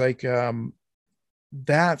 It's like,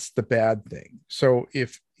 that's the bad thing. So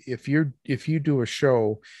if you do a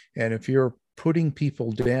show and if you're putting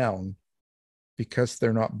people down because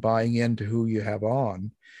they're not buying into who you have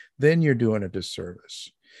on, then you're doing a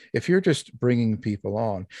disservice. If you're just bringing people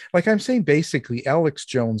on, like I'm saying, basically Alex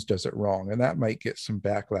Jones does it wrong, and that might get some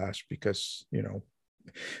backlash because,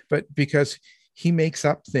 but because he makes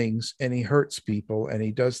up things and he hurts people and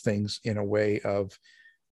he does things in a way of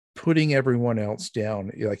putting everyone else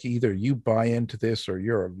down. Like either you buy into this or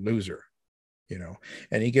you're a loser,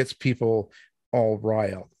 and he gets people all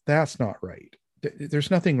riled. That's not right. There's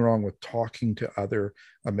nothing wrong with talking to other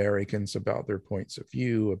Americans about their points of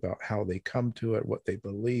view, about how they come to it, what they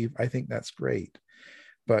believe. I think that's great.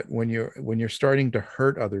 But when you're starting to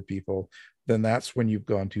hurt other people, then that's when you've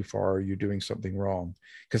gone too far, or you're doing something wrong,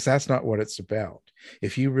 because that's not what it's about.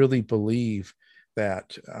 If you really believe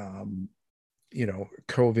that,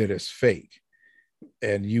 COVID is fake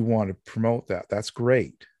and you want to promote that, that's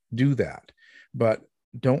great. Do that. But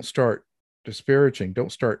don't start disparaging,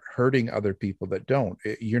 don't start hurting other people that don't.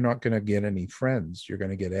 You're not going to get any friends. You're going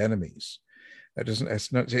to get enemies.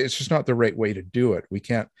 It's just not the right way to do it. We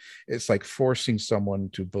can't, it's like forcing someone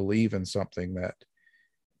to believe in something that,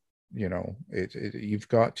 you've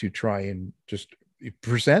got to try and just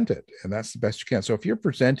present it. And that's the best you can. So if you're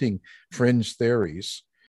presenting fringe theories,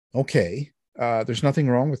 okay, there's nothing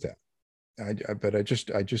wrong with that. But I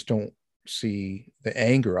just don't see the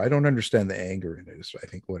anger. I don't understand the anger in it, is I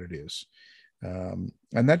think what it is. And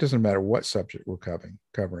that doesn't matter what subject we're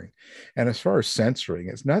covering. And as far as censoring,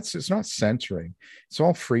 it's not censoring. It's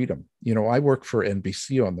all freedom. I work for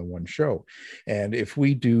NBC on the one show. And if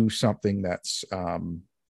we do something that's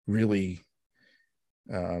really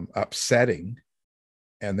upsetting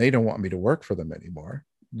and they don't want me to work for them anymore,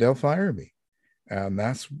 they'll fire me. And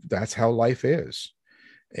that's how life is.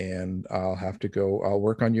 And I'll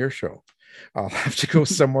work on your show. I'll have to go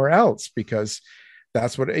somewhere else because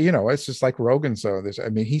that's what, it's just like Rogan. So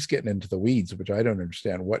he's getting into the weeds, which I don't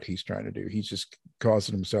understand what he's trying to do. He's just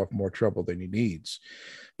causing himself more trouble than he needs.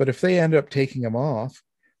 But if they end up taking him off,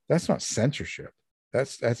 that's not censorship.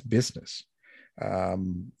 That's business. I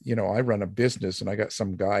run a business and I got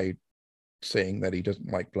some guy saying that he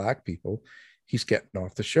doesn't like black people. He's getting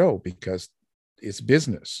off the show because it's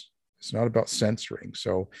business. It's not about censoring.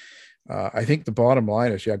 So I think the bottom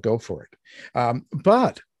line is, yeah, go for it.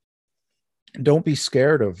 But don't be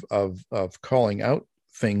scared of calling out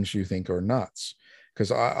things you think are nuts.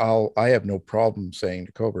 Because I have no problem saying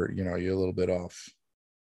to Cobert, you're a little bit off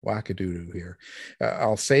wackadoodle here.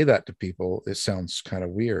 I'll say that to people. It sounds kind of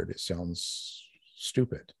weird. It sounds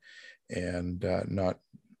stupid, and not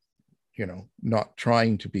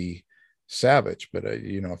trying to be savage, but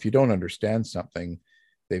if you don't understand something,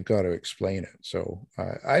 they've got to explain it. So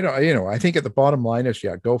I think at the bottom line is,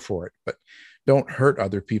 yeah, go for it, but don't hurt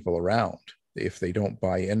other people around if they don't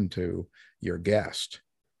buy into your guest,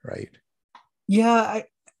 right? Yeah,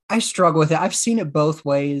 I struggle with it. I've seen it both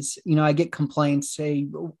ways. I get complaints, say,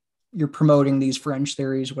 you're promoting these fringe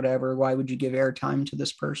theories, whatever. Why would you give airtime to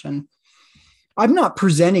this person? I'm not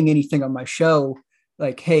presenting anything on my show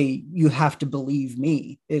like, hey, you have to believe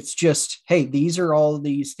me. It's just, hey, these are all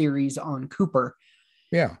these theories on Cooper.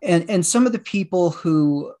 Yeah. And some of the people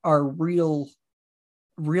who are real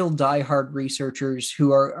diehard researchers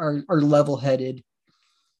who are level-headed,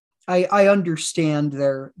 I understand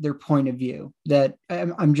their point of view, that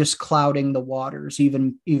I'm just clouding the waters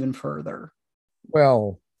even further.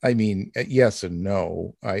 Well, I mean, yes and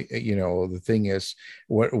no. The thing is,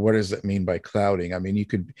 what does that mean by clouding? I mean,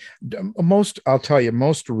 I'll tell you,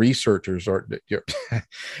 most researchers are,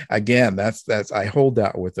 again, that's, I hold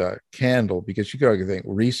that with a candle, because you got to think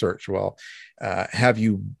research. Well, have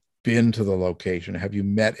you been to the location? Have you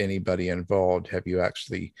met anybody involved? Have you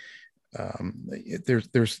actually,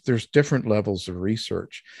 there's different levels of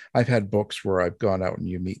research. I've had books where I've gone out and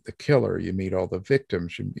you meet the killer, you meet all the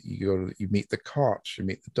victims, you meet the cops, you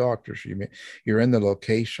meet the doctors, you're in the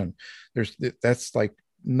location. That's like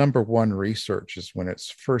number one research is when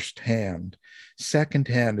it's firsthand.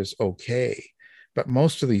 Secondhand is okay, but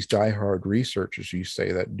most of these diehard researchers, you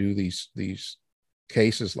say, that do these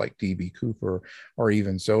cases like DB Cooper or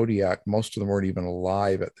even Zodiac, most of them weren't even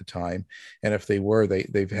alive at the time, and if they were,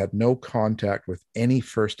 they've had no contact with any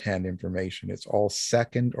firsthand information. It's all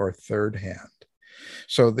second or third hand.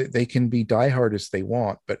 So they can be diehard as they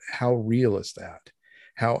want, but how real is that?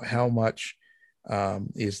 How much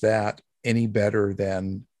is that any better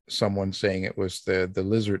than someone saying it was the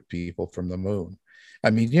lizard people from the moon?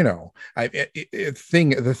 I mean, the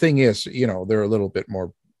thing is, they're a little bit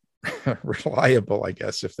more reliable, I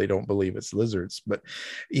guess, if they don't believe it's lizards, but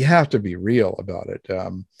you have to be real about it.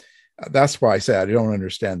 That's why I say I don't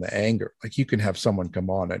understand the anger. Like, you can have someone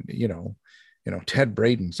come on and, Ted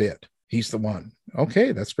Braden's it. He's the one.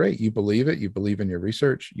 Okay, that's great. You believe it. You believe in your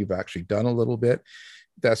research. You've actually done a little bit.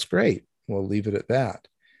 That's great. We'll leave it at that.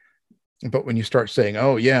 But when you start saying,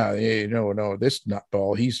 "Oh yeah, no, this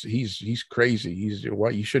nutball, he's crazy.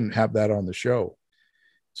 You shouldn't have that on the show."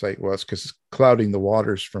 It's like, well, it's because it's clouding the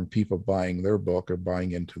waters from people buying their book or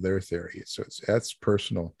buying into their theory. So that's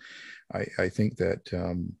personal. I think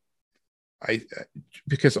that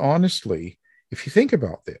because honestly, if you think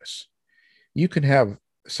about this, you can have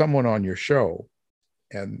someone on your show,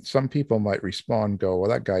 and some people might respond, go,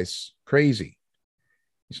 "Well, that guy's crazy.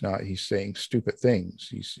 He's saying stupid things.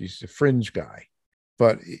 He's a fringe guy."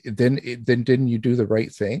 But then didn't you do the right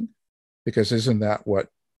thing? Because isn't that what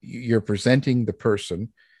you're presenting? The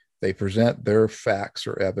person, they present their facts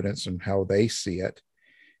or evidence and how they see it.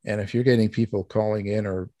 And if you're getting people calling in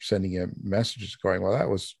or sending you messages going, "Well, that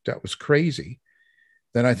was crazy,"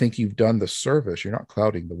 then I think you've done the service. You're not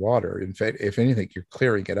clouding the water. In fact, if anything, you're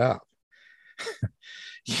clearing it up.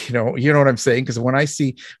 You know what I'm saying? Because when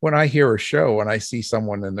I hear a show and I see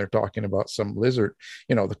someone and they're talking about some lizard,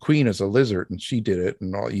 the queen is a lizard and she did it,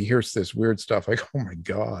 and all you hear is this weird stuff. Like, oh my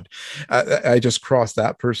God, I just crossed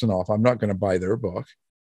that person off. I'm not going to buy their book.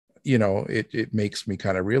 It makes me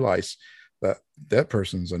kind of realize that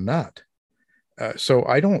person's a nut. So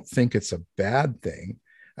I don't think it's a bad thing.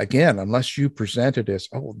 Again, unless you present it as,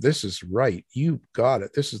 "Oh, this is right. You got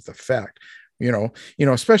it. This is the fact."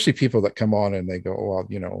 Especially people that come on and they go,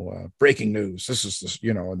 "Well, breaking news. This is this,"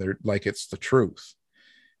 and they're like, it's the truth.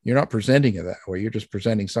 You're not presenting it that way. You're just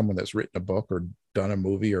presenting someone that's written a book or done a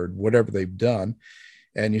movie or whatever they've done.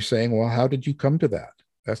 And you're saying, well, how did you come to that?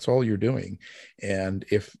 That's all you're doing. And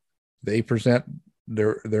if they present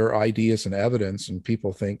their ideas and evidence and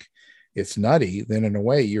people think it's nutty, then in a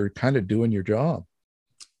way you're kind of doing your job.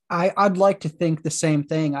 I'd like to think the same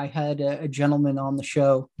thing. I had a gentleman on the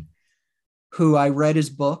show who I read his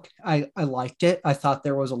book. I liked it. I thought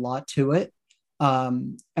there was a lot to it.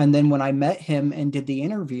 And then when I met him and did the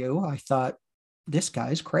interview, I thought, this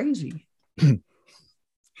guy's crazy.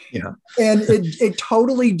 Yeah. And it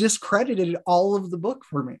totally discredited all of the book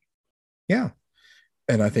for me. Yeah.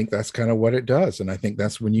 And I think that's kind of what it does. And I think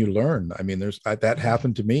that's when you learn. I mean, that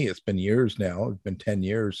happened to me. It's been years now. It's been 10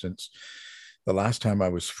 years since the last time I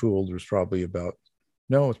was fooled. Was probably about,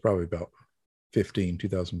 no, it's probably about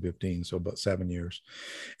 2015. So about 7 years,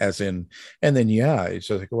 as in, and then, yeah, it's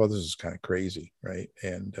just like, well, this is kind of crazy. Right.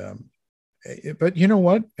 And, but you know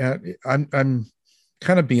what? I'm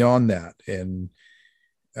kind of beyond that, and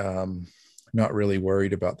not really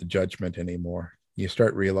worried about the judgment anymore. You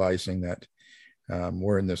start realizing that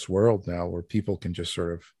we're in this world now where people can just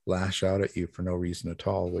sort of lash out at you for no reason at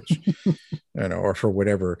all, which, or for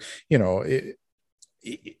whatever,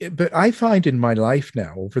 but I find in my life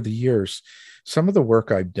now over the years, some of the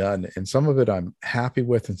work I've done, and some of it I'm happy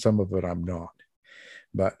with and some of it I'm not.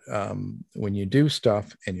 But when you do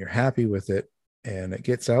stuff and you're happy with it and it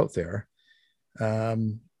gets out there,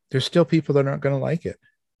 there's still people that aren't going to like it.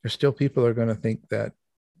 There's still people that are going to think that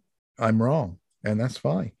I'm wrong, and that's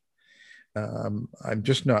fine. I've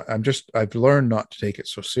learned not to take it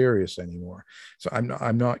so serious anymore. So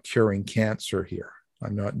I'm not curing cancer here.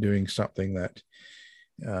 I'm not doing something that,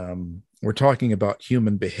 we're talking about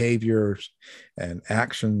human behaviors and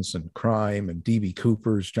actions and crime and DB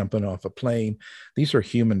Coopers jumping off a plane. These are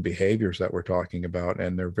human behaviors that we're talking about,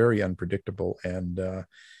 and they're very unpredictable. And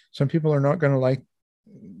some people are not going to like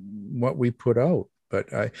what we put out. But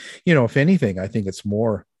if anything, I think it's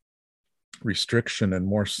more restriction and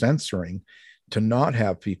more censoring to not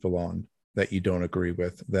have people on that you don't agree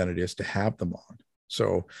with than it is to have them on.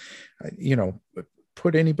 So,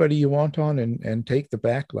 put anybody you want on and take the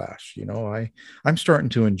backlash. I'm starting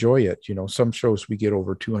to enjoy it. Some shows we get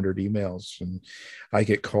over 200 emails, and I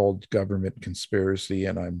get called government conspiracy,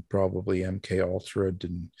 and I'm probably MK Ultra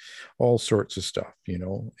and all sorts of stuff,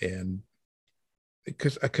 and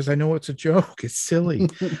because I know it's a joke. It's silly.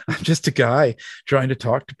 I'm just a guy trying to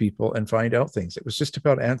talk to people and find out things. It was just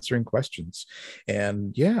about answering questions.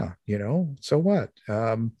 And yeah, so what?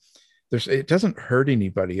 It doesn't hurt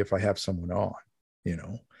anybody if I have someone on,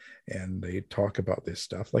 and they talk about this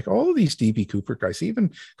stuff. Like all of these DB Cooper guys,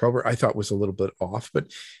 even Cobra, I thought was a little bit off,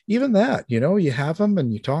 but even that, you have them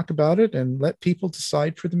and you talk about it and let people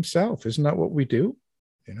decide for themselves. Isn't that what we do?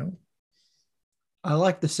 I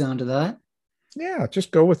like the sound of that. Yeah,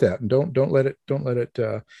 just go with that, and don't let it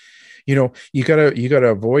you gotta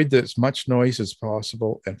avoid as much noise as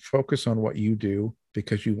possible and focus on what you do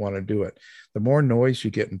because you want to do it. The more noise you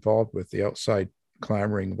get involved with, the outside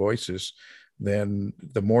clamoring voices, then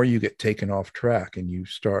the more you get taken off track and you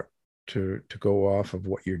start to go off of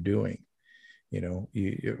what you're doing. You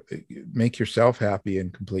make yourself happy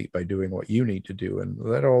and complete by doing what you need to do, and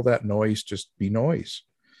let all that noise just be noise,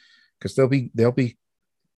 because they'll be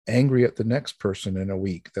angry at the next person in a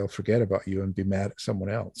week. They'll forget about you and be mad at someone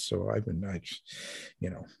else. So I've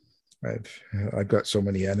got so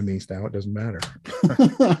many enemies now, it doesn't matter.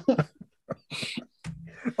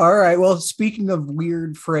 All right. Well, speaking of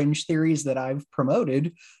weird fringe theories that I've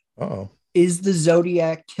promoted, is the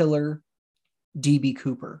Zodiac killer DB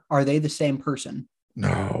Cooper? Are they the same person?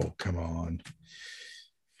 No, come on.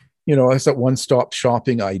 That's that one-stop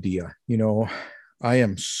shopping idea. I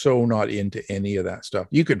am so not into any of that stuff.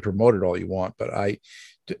 You can promote it all you want, but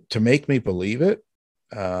to make me believe it,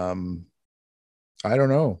 I don't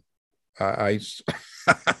know. I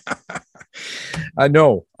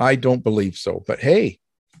know I don't believe so, but hey,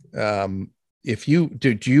 if you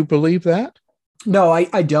do you believe that? No,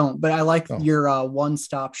 I don't, but I like your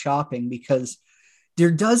one-stop shopping, because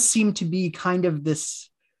there does seem to be kind of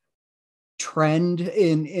this trend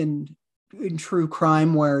in true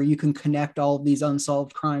crime where you can connect all of these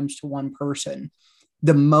unsolved crimes to one person.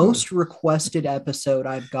 The most requested episode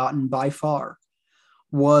I've gotten by far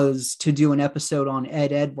was to do an episode on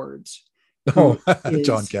Ed Edwards.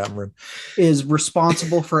 John Cameron is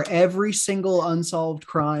responsible for every single unsolved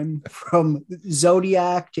crime, from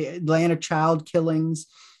Zodiac to Atlanta child killings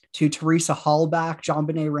to Teresa Hallback,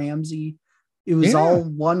 JonBenet Ramsey. It was all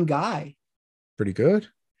one guy. Pretty good.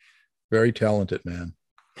 Very talented man.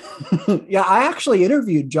 Yeah, I actually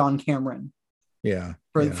interviewed John Cameron.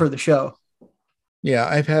 For the show. Yeah,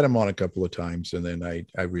 I've had him on a couple of times, and then I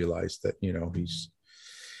realized that he's,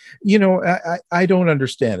 I don't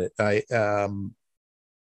understand it.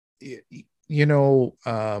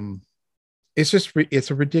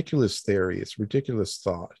 It's a ridiculous theory. It's a ridiculous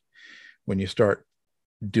thought when you start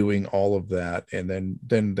doing all of that, and then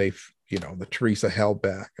they, the Teresa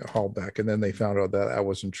Hallback, and then they found out that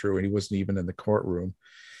wasn't true, and he wasn't even in the courtroom.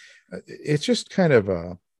 It's just kind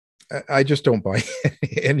of I just don't buy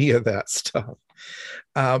any of that stuff.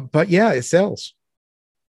 But yeah, it sells.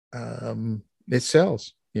 It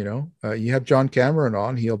sells. You have John Cameron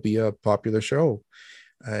on, he'll be a popular show,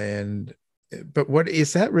 and But what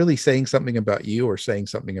is that really saying something about you or saying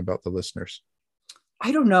something about the listeners?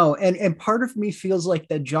 I don't know. And part of me feels like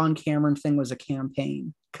the John Cameron thing was a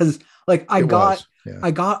campaign, because like It was. Yeah.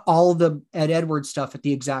 I got all the Ed Edwards stuff at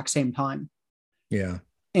the exact same time. Yeah.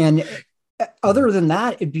 And Yeah. other than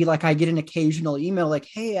that, it'd be like I get an occasional email like,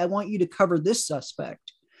 hey, I want you to cover this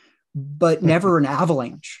suspect, but never an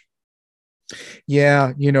avalanche.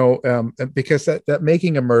 Yeah, because that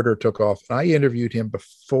Making a Murder took off. I interviewed him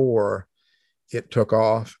before it took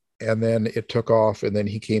off, and then it took off, and then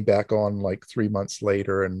he came back on like 3 months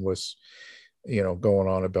later and was, going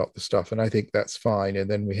on about the stuff. And I think that's fine. And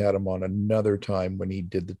then we had him on another time when he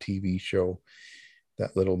did the TV show,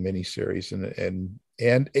 that little mini series, and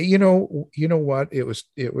you know what? It was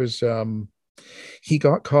he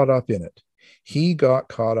got caught up in it. He got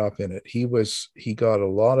caught up in it. He got a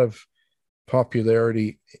lot of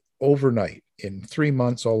popularity overnight. In 3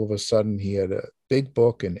 months, all of a sudden, he had a big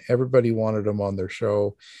book, and everybody wanted him on their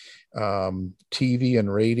show, TV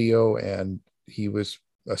and radio, and he was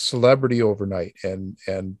a celebrity overnight.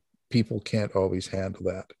 And people can't always handle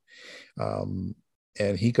that.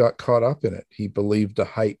 And he got caught up in it. He believed the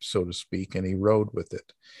hype, so to speak, and he rode with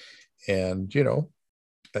it. And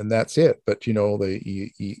and that's it. But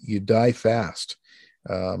you die fast.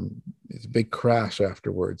 It's a big crash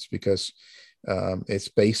afterwards, because it's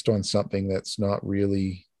based on something that's not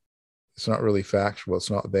really factual.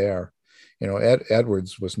 It's not there.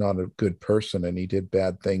 Edwards was not a good person, and he did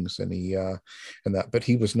bad things, and but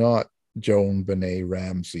he was not Joan Benet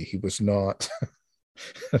Ramsey. He was not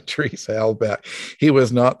Teresa Halbach. He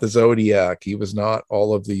was not the Zodiac. He was not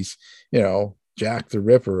all of these, Jack the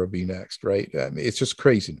Ripper would be next, right? I mean, it's just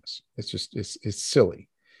craziness. It's silly.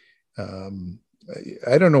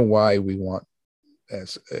 I don't know why we want,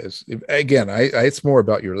 as again, it's more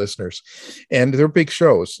about your listeners, and they're big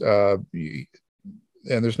shows, and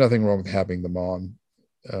there's nothing wrong with having them on,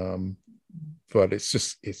 but it's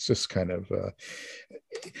just kind of,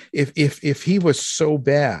 if he was so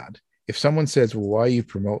bad, if someone says, well, why you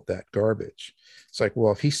promote that garbage, it's like,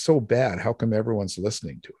 well, if he's so bad, how come everyone's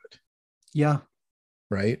listening to it? Yeah.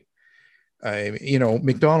 Right.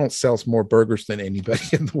 McDonald's sells more burgers than anybody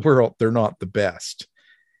in the world. They're not the best,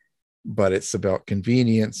 but it's about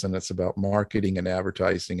convenience, and it's about marketing and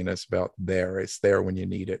advertising, and it's there when you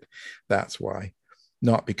need it. That's why,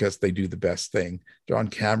 not because they do the best thing. John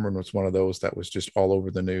Cameron was one of those that was just all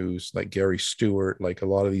over the news, like Gary Stewart, like a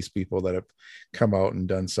lot of these people that have come out and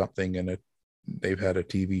done something, and they've had a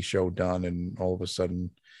TV show done, and all of a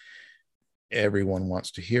sudden everyone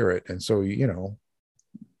wants to hear it. And so,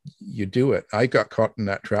 you do it. I got caught in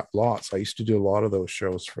that trap lots. I used to do a lot of those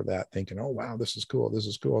shows for that, thinking, oh, wow, this is cool.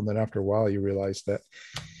 And then after a while, you realize that,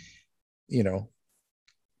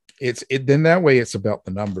 then that way it's about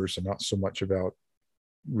the numbers and not so much about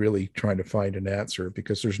really trying to find an answer,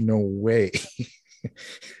 because there's no way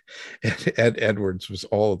Ed Edwards was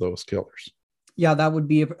all of those killers. Yeah, that would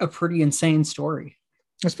be a pretty insane story.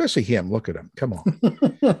 Especially him. Look at him. Come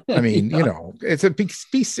on. I mean, yeah. It's a big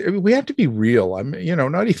piece. We have to be real. I'm,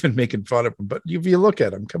 not even making fun of him, but if you look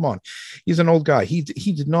at him, come on, he's an old guy. He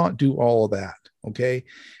did not do all of that. Okay.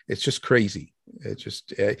 It's just crazy. It's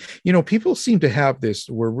just, people seem to have this.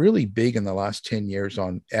 We're really big in the last 10 years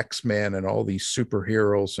on X-Men and all these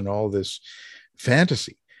superheroes and all this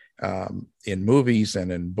fantasy in movies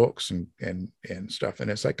and in books and stuff.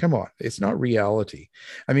 And it's like, come on, it's not reality.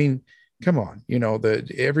 I mean, come on,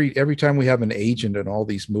 every time we have an agent in all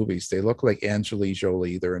these movies, they look like Angelina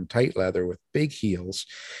Jolie. They're in tight leather with big heels,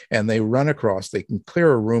 and they run across. They can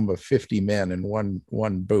clear a room of 50 men in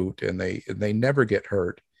one boot, and they never get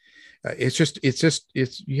hurt. It's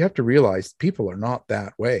you have to realize people are not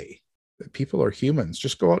that way. People are humans.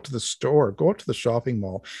 Just go out to the store, go out to the shopping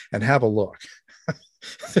mall, and have a look.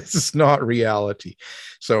 This is not reality.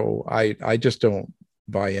 So I just don't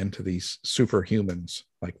buy into these superhumans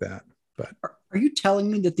like that. But are you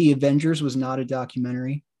telling me that The Avengers was not a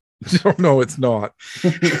documentary? No, it's not.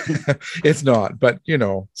 It's not. But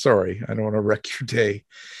sorry, I don't want to wreck your day.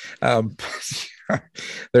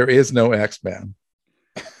 There is no X-Men.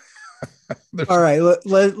 All right,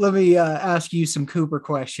 let me ask you some Cooper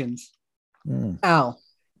questions. Al,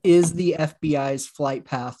 is the FBI's flight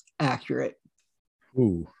path accurate?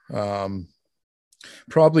 Ooh,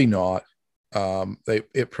 probably not.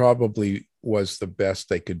 It probably was the best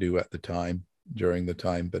they could do at the time, during the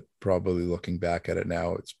time, but probably looking back at it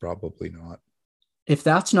now, it's probably not. If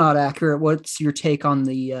that's not accurate, what's your take on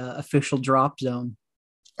the official drop zone?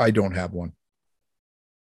 I don't have one.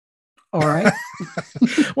 All right.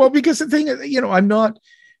 Well, because the thing is,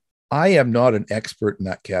 I am not an expert in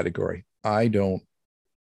that category. I don't,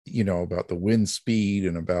 about the wind speed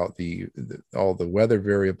and about all the weather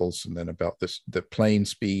variables, and then about the plane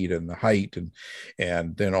speed and the height,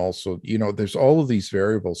 and then also, there's all of these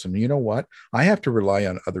variables. And you know what? I have to rely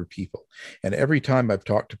on other people. And every time I've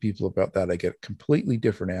talked to people about that, I get completely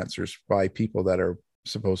different answers by people that are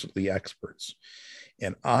supposedly experts.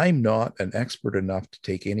 And I'm not an expert enough to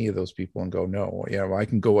take any of those people and go, no, I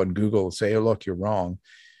can go on Google and say, oh, look, you're wrong.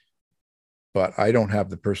 But I don't have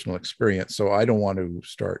the personal experience. So I don't want to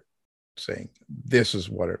start saying this is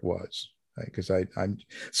what it was. Because I'm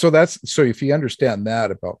so if you understand that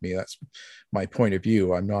about me, that's my point of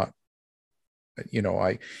view. I'm not,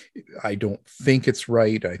 I don't think it's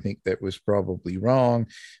right. I think that was probably wrong.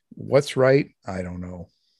 What's right? I don't know.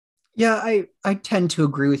 Yeah, I tend to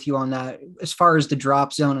agree with you on that. As far as the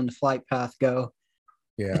drop zone and the flight path go,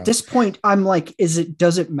 Yeah. at this point, I'm like,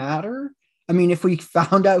 does it matter? I mean, if we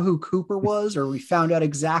found out who Cooper was, or we found out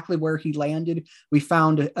exactly where he landed, we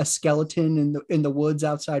found a skeleton in the woods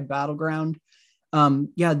outside Battleground.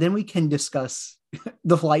 Then we can discuss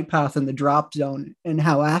the flight path and the drop zone and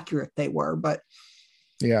how accurate they were. But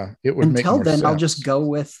yeah, it would until make more then, sense. I'll just go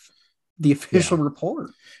with the official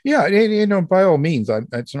report. Yeah, by all means,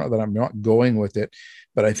 it's not that I'm not going with it,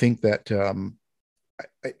 but I think that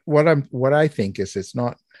what I think is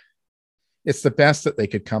it's the best that they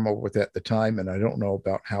could come up with at the time, and I don't know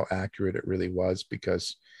about how accurate it really was,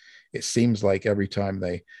 because it seems like every time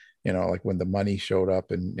they, like when the money showed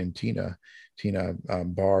up in Tina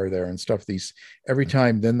Bar there and stuff, every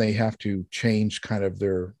time then they have to change kind of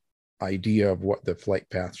their idea of what the flight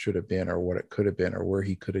path should have been, or what it could have been, or where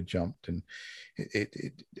he could have jumped. And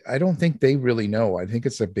I don't think they really know. I think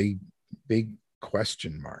it's a big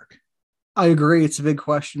question mark. I agree. It's a big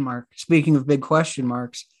question mark. Speaking of big question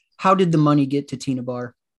marks, how did the money get to Tina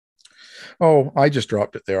Bar? Oh, I just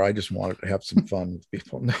dropped it there. I just wanted to have some fun with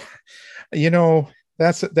people.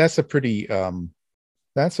 That's a pretty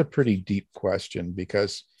deep question,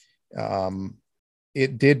 because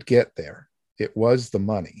it did get there. It was the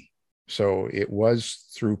money. So it was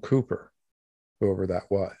through Cooper, whoever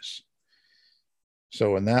that was.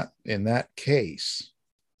 So in that case,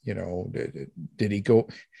 did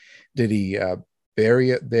he bury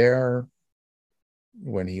it there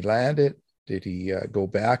when he landed? Did he go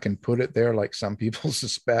back and put it there like some people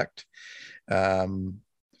suspect,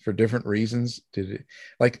 for different reasons? Did it,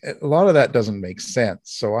 like, a lot of that doesn't make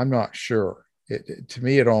sense. So I'm not sure. To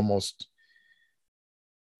me, it almost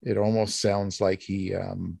sounds like he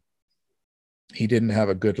didn't have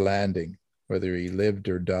a good landing, whether he lived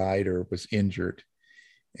or died or was injured,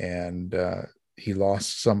 and he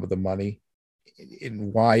lost some of the money.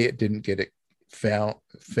 And why it didn't get it found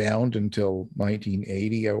until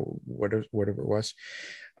 1980 or whatever it was,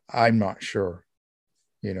 I'm not sure.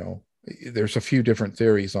 There's a few different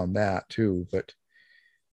theories on that too, but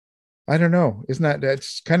I don't know.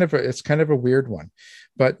 It's kind of a weird one.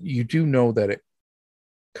 But you do know that it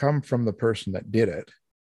come from the person that did it.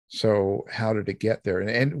 So how did it get there?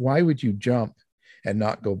 And why would you jump and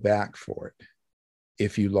not go back for it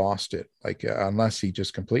if you lost it? Like, unless he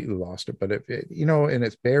just completely lost it. But if it, and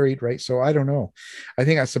it's buried, right? So I don't know. I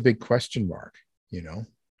think that's a big question mark.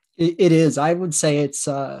 It is. I would say it's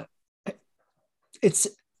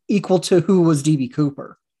equal to who was DB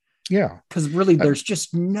Cooper. Yeah, because really, there's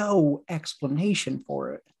just no explanation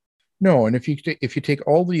for it. No, and if you take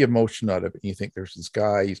all the emotion out of it, and you think there's this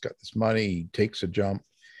guy, he's got this money, he takes a jump,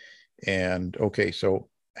 and okay, so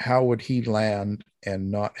how would he land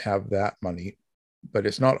and not have that money? But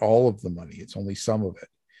it's not all of the money; it's only some of it.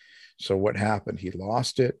 So what happened? He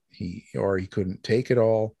lost it. He couldn't take it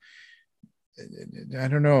all. I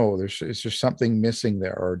don't know. Is there something missing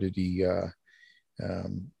there, or did he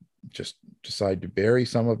just decide to bury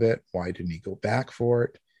some of it? Why didn't he go back for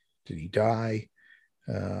it? Did he die?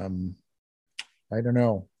 I don't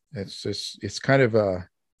know. It's kind of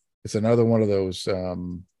it's another one of those,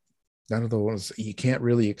 none of the ones you can't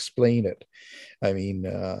really explain it. I mean,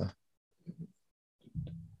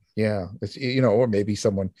 yeah, it's, or maybe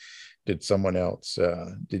someone else,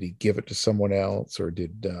 did he give it to someone else, or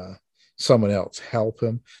did someone else help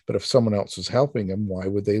him? But if someone else was helping him, why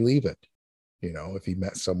would they leave it? If he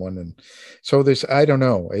met someone. And so I don't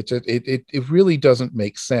know. It really doesn't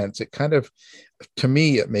make sense. It kind of, to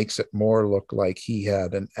me, it makes it more look like he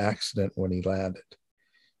had an accident when he landed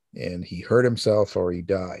and he hurt himself or he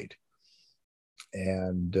died.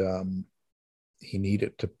 And he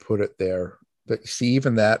needed to put it there. But see,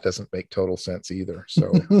 even that doesn't make total sense either.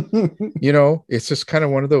 So, it's just kind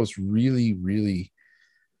of one of those really, really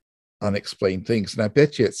unexplained things. And I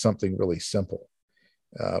bet you it's something really simple.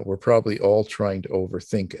 We're probably all trying to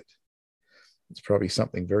overthink it. It's probably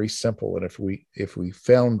something very simple. And if we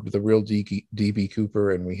found the real DB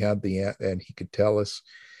Cooper and we had and he could tell us,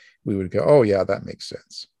 we would go, oh yeah, that makes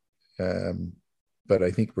sense. But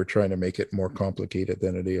I think we're trying to make it more complicated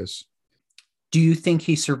than it is. Do you think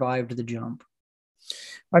he survived the jump?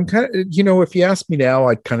 I'm kind of, if you ask me now,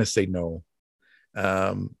 I'd kind of say no.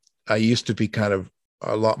 I used to be kind of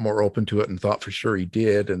a lot more open to it and thought for sure he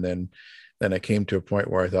did. And then I came to a point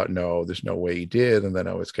where I thought, no, there's no way he did. And then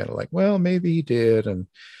I was kind of like, well, maybe he did. And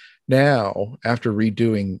now, after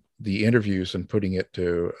redoing the interviews and putting it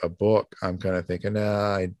to a book, I'm kind of thinking,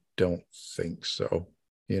 nah, I don't think so.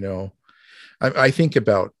 I think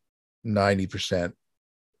about 90%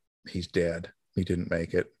 he's dead. He didn't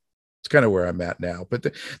make it. It's kind of where I'm at now, but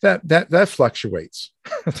that fluctuates.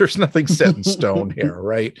 There's nothing set in stone here,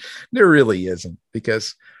 right? There really isn't,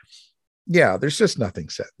 because there's just nothing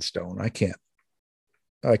set in stone. I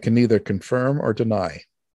can neither confirm or deny.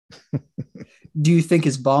 Do you think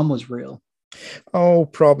his bomb was real? Oh,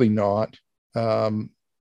 probably not.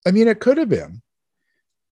 It could have been.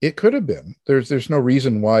 It could have been. There's no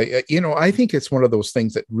reason why. I think it's one of those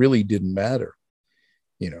things that really didn't matter.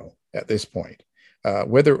 At this point,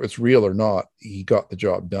 whether it was real or not, he got the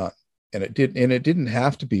job done, and it did. And it didn't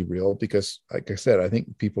have to be real because, like I said, I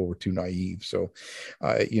think people were too naive. So,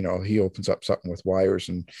 he opens up something with wires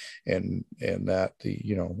and that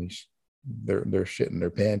they're shitting their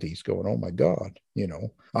panties, going, "Oh my God!"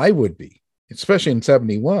 I would be, especially in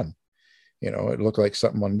 71. It looked like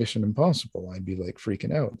something on Mission Impossible. I'd be like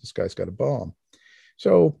freaking out. This guy's got a bomb.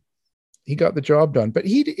 So he got the job done, but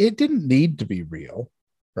it didn't need to be real,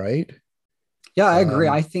 right? Yeah, I agree.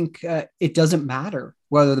 I think it doesn't matter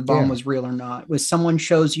whether the bomb Yeah. was real or not. When someone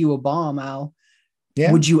shows you a bomb, Al,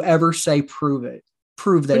 Yeah. would you ever say, prove it?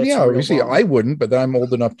 Prove that But it's a real obviously bomb. I wouldn't, but I'm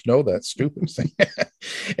old enough to know that stupid thing.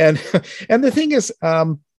 and the thing is,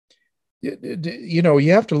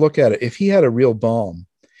 you have to look at it. If he had a real bomb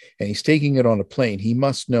and he's taking it on a plane, he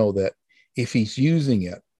must know that if he's using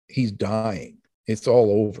it, he's dying. It's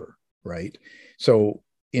all over, right? So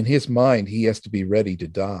in his mind, he has to be ready to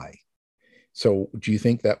die. So do you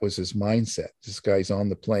think that was his mindset? This guy's on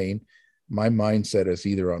the plane. My mindset is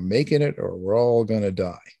either I'm making it or we're all going to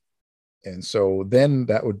die. And so then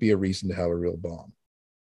that would be a reason to have a real bomb,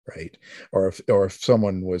 right? Or if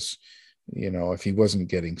someone was, if he wasn't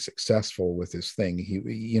getting successful with his thing,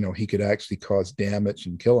 he could actually cause damage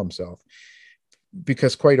and kill himself,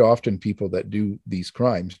 because quite often people that do these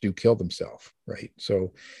crimes do kill themselves, right?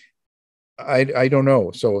 So I don't know.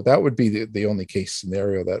 So that would be the only case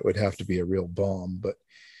scenario that would have to be a real bomb, but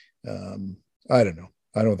I don't know.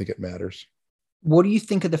 I don't think it matters. What do you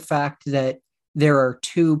think of the fact that there are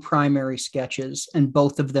two primary sketches and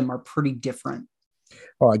both of them are pretty different?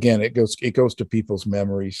 Oh, again, it goes to people's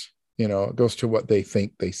memories. It goes to what they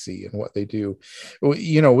think they see and what they do.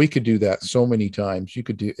 We could do that so many times. You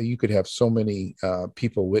could have so many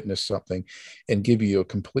people witness something and give you a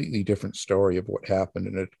completely different story of what happened,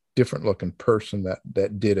 and a different looking person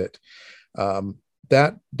that did it.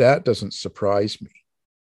 That doesn't surprise me.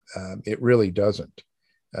 It really doesn't.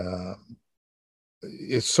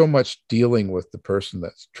 It's so much dealing with the person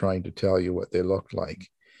that's trying to tell you what they look like.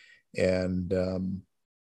 And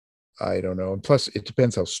I don't know. And plus, it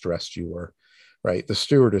depends how stressed you were, right? The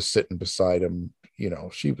stewardess sitting beside him,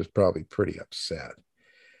 she was probably pretty upset,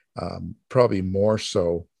 probably more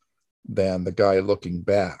so than the guy looking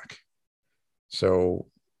back. So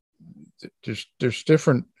there's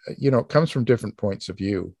different, it comes from different points of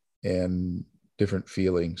view and different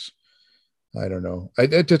feelings. I don't know.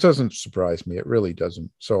 It doesn't surprise me. It really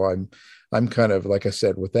doesn't. So I'm kind of, like I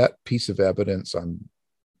said, with that piece of evidence, I'm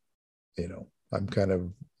kind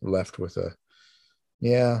of left with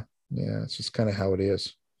it's just kind of how it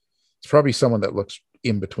is. It's probably someone that looks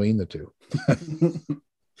in between the two.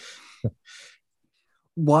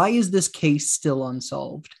 Why is this case still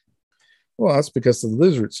unsolved? Well, that's because the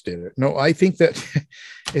lizards did it. No, I think that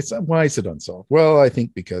why is it unsolved? Well, I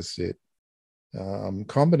think because it,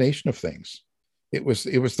 combination of things. It was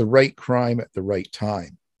the right crime at the right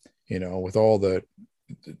time, with all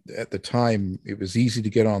at the time, it was easy to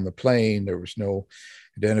get on the plane. There was no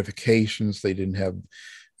identifications. They didn't have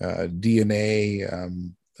DNA.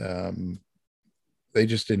 They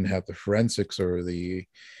just didn't have the forensics or the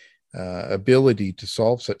ability to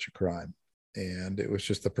solve such a crime. And it was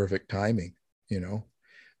just the perfect timing, and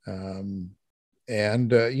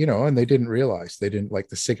they didn't realize, they didn't, like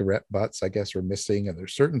the cigarette butts, I guess, were missing. And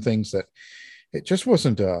there's certain things that it just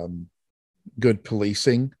wasn't good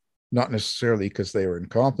policing, not necessarily because they were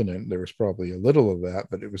incompetent. There was probably a little of that,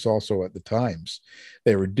 but it was also at the times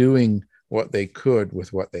they were doing what they could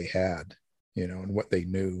with what they had, and what they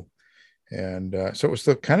knew. And so it was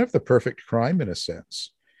the kind of the perfect crime in a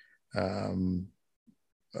sense. Um,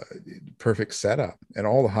 Perfect setup, and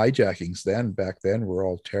all the hijackings back then were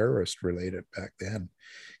all terrorist related back then,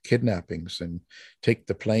 kidnappings and take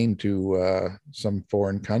the plane to some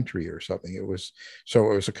foreign country or something. It was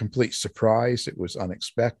a complete surprise. It was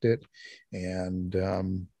unexpected, and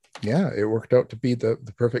yeah, it worked out to be the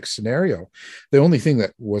perfect scenario. The only thing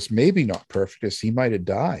that was maybe not perfect is he might have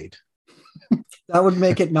died. That would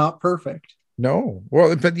make it not perfect. No,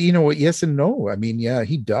 well, but you know what? Yes and no. I mean, yeah,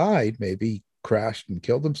 he died, maybe crashed and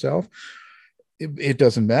killed himself. It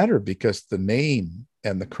doesn't matter because the name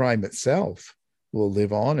and the crime itself will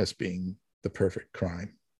live on as being the perfect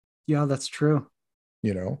crime. Yeah, that's true.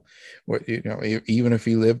 You know, what, you know, even if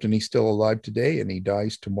he lived and he's still alive today and he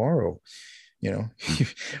dies tomorrow, you know,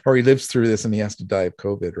 or he lives through this and he has to die of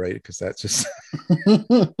COVID, right? Because that's just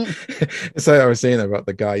so I was saying about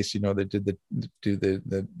the guys, you know, that did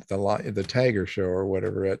the Tiger show or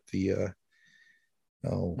whatever at the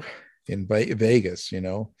in Vegas, you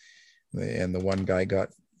know, and the one guy got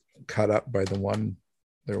cut up by their one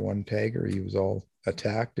tagger. He was all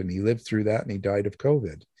attacked and he lived through that and he died of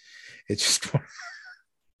COVID. It's just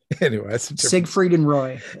anyway, that's Siegfried and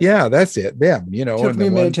Roy. Yeah, that's it. Them, you know. Took me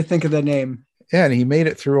a minute to think of the name. Yeah, and he made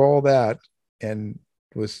it through all that and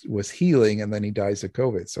was healing, and then he dies of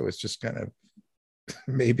COVID. So it's just kind of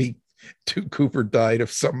maybe Cooper died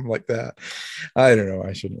of something like that. I don't know.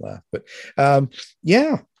 I shouldn't laugh, but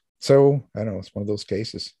yeah. So I don't know. It's one of those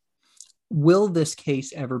cases. Will this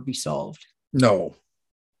case ever be solved? No.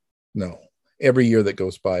 Every year that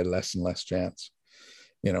goes by, less and less chance.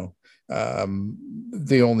 You know,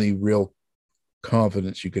 the only real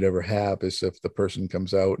confidence you could ever have is if the person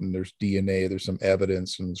comes out and there's DNA, there's some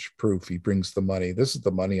evidence and there's proof. He brings the money. This is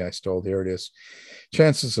the money I stole. Here it is.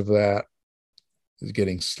 Chances of that is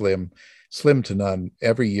getting slim to none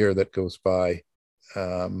every year that goes by.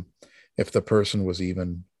 If the person was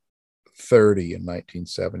even 30 in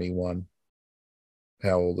 1971,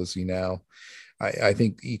 how old is he now? I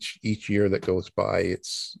think each year that goes by,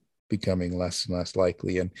 it's becoming less and less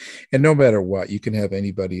likely. And no matter what, you can have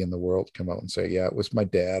anybody in the world come out and say, yeah, it was my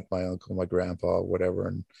dad, my uncle, my grandpa, whatever.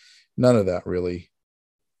 And none of that really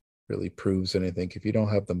proves anything. If you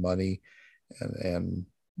don't have the money and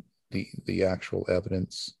the actual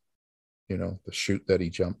evidence, you know, the chute that he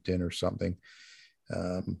jumped in or something.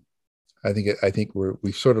 I think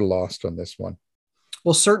we've sort of lost on this one.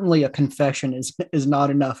 Well, certainly a confession is not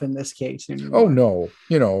enough in this case anymore. Oh no,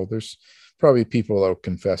 you know, there's probably people that will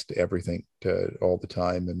confess to everything all the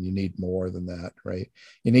time, and you need more than that, right?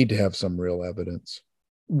 You need to have some real evidence.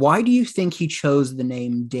 Why do you think he chose the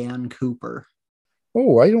name Dan Cooper?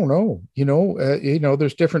 Oh, I don't know. You know,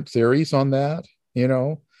 there's different theories on that. You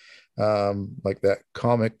know, like that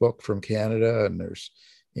comic book from Canada, and there's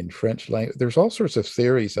in French language. There's all sorts of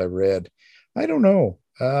theories I read. I don't know.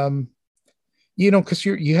 You know, because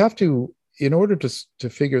you have to, in order to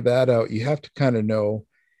figure that out, you have to kind of know.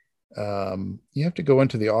 You have to go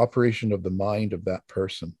into the operation of the mind of that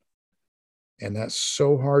person, and that's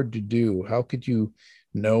so hard to do. How could you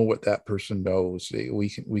know what that person knows?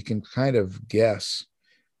 We can kind of guess,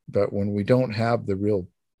 but when we don't have the real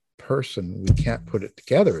person, we can't put it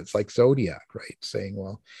together. It's like Zodiac, right? Saying,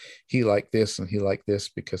 well, he liked this and he liked this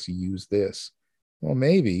because he used this. Well,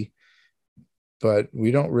 maybe, but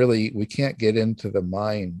we can't get into the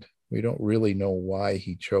mind. We don't really know why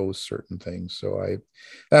he chose certain things. So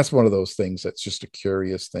that's one of those things that's just a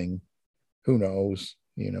curious thing. Who knows?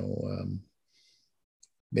 You know,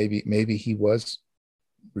 maybe he was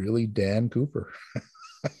really Dan Cooper.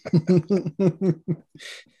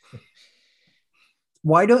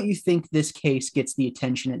 Why don't you think this case gets the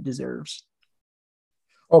attention it deserves?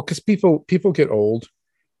 Oh, because people get old,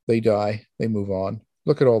 they die, they move on.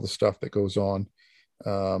 Look at all the stuff that goes on.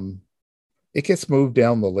 It gets moved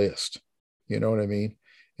down the list. You know what I mean?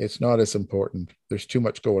 It's not as important. There's too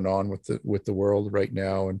much going on with the world right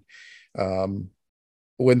now, and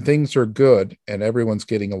when things are good and everyone's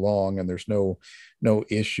getting along and there's no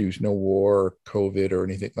issues, no war, COVID, or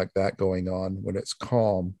anything like that going on, when it's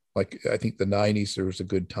calm, like I think the 90s, there was a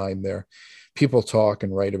good time there. People talk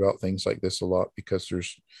and write about things like this a lot because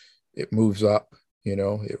it moves up, you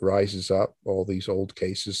know, it rises up, all these old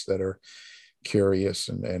cases that are curious,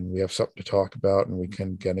 and we have something to talk about and we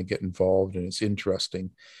can kind of get involved and it's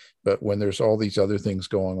interesting. But when there's all these other things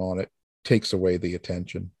going on, it takes away the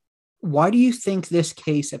attention. Why do you think this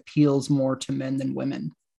case appeals more to men than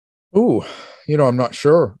women? Oh, you know, I'm not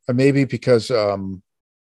sure. Maybe because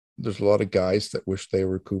there's a lot of guys that wish they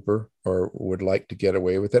were Cooper or would like to get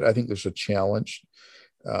away with it. I think there's a challenge.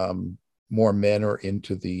 More men are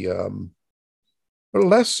into the But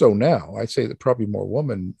less so now. I'd say that probably more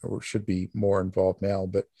women or should be more involved now,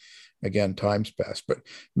 but again, time's passed. But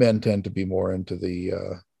men tend to be more into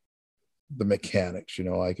the mechanics.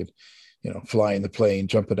 I could, flying the plane,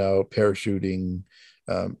 jumping out, parachuting,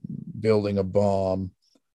 building a bomb,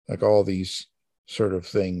 like all these sort of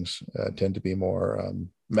things tend to be more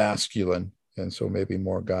masculine, and so maybe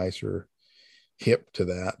more guys are hip to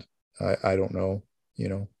that. I don't know.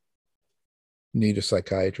 Need a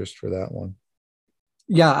psychiatrist for that one.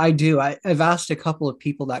 Yeah, I do. I've asked a couple of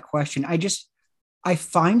people that question. I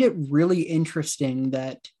find it really interesting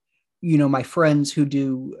that, my friends who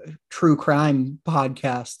do true crime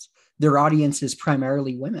podcasts, their audience is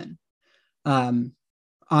primarily women.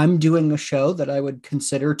 I'm doing a show that I would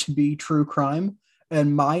consider to be true crime,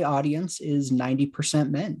 and my audience is 90%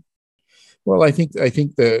 men. Well, I think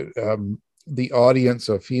the audience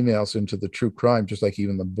of females into the true crime, just like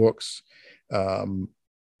even the books, um,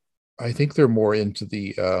 I think they're more into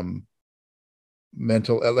the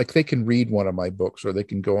mental, like they can read one of my books or they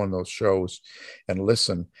can go on those shows and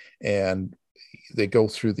listen, and they go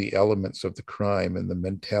through the elements of the crime and the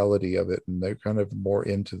mentality of it, and they're kind of more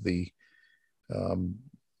into the um,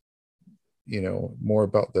 more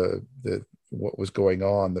about the what was going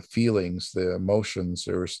on, the feelings, the emotions.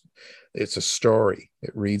 It's a story.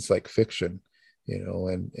 It reads like fiction,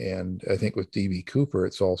 and I think with DB Cooper,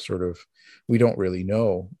 it's all sort of, we don't really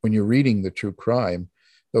know. When you're reading the true crime,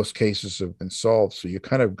 those cases have been solved. So you're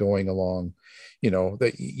kind of going along,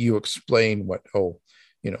 that you explain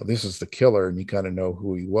this is the killer, and you kind of know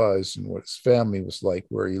who he was and what his family was like,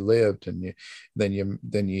 where he lived, and then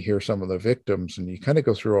you hear some of the victims, and you kind of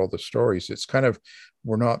go through all the stories. It's kind of,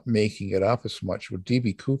 we're not making it up as much. With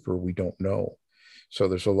DB Cooper, we don't know. So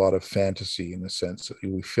there's a lot of fantasy in the sense that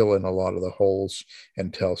we fill in a lot of the holes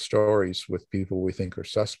and tell stories with people we think are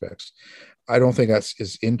suspects. I don't think that's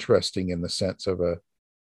as interesting in the sense of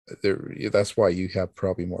that's why you have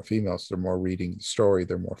probably more females. They're more reading the story.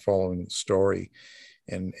 They're more following the story.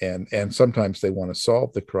 And sometimes they want to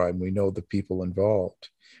solve the crime. We know the people involved.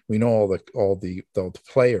 We know all the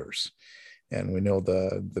players, and we know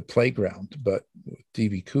the playground. But with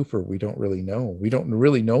DB Cooper, we don't really know. We don't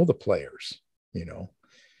really know the players.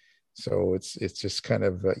 So it's just kind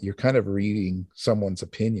of you're kind of reading someone's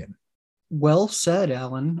opinion. Well said,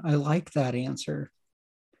 Alan. I like that answer.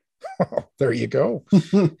 There you go.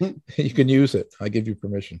 You can use it. I give you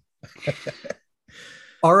permission.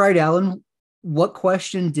 All right, Alan. What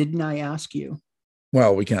question didn't I ask you?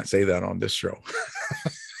 Well, we can't say that on this show.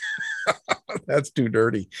 That's too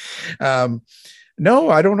dirty.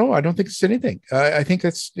 No, I don't know. I don't think it's anything. I think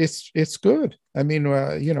it's good. I mean,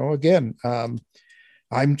 again,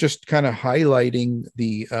 I'm just kind of highlighting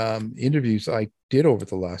the interviews I did over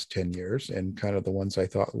the last 10 years, and kind of the ones I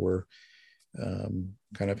thought were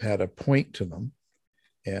kind of had a point to them,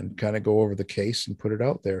 and kind of go over the case and put it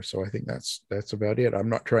out there. So I think that's about it. I'm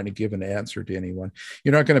not trying to give an answer to anyone.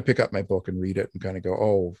 You're not going to pick up my book and read it and kind of go,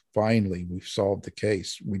 oh, finally, we've solved the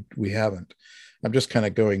case. We haven't. I'm just kind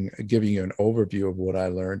of giving you an overview of what I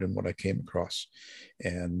learned and what I came across,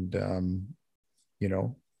 and,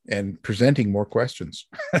 and presenting more questions.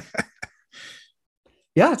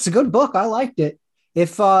 Yeah, it's a good book. I liked it.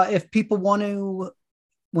 If people want to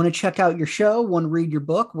check out your show, want to read your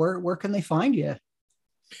book, where can they find you?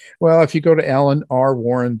 Well, if you go to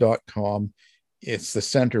alanrwarren.com, it's the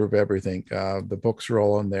center of everything. The books are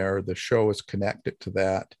all on there. The show is connected to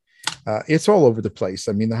that. It's all over the place.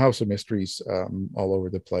 I mean, the House of Mysteries, all over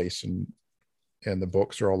the place, and the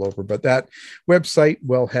books are all over. But that website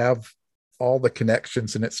will have all the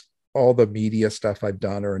connections, and it's all the media stuff I've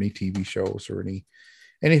done, or any TV shows, or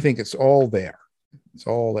anything. It's all there. It's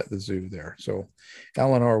all at the zoo there. So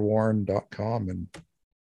alanrwarren.com,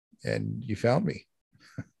 and you found me.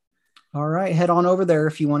 All right, head on over there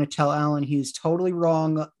if you want to tell Alan he's totally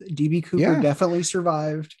wrong. DB Cooper definitely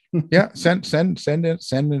survived. Yeah, send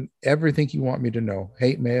in everything you want me to know.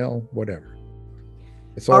 Hate mail, whatever.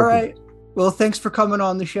 It's all right. Good. Well, thanks for coming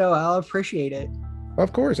on the show, Al. I appreciate it.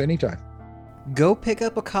 Of course, anytime. Go pick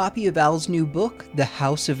up a copy of Al's new book, The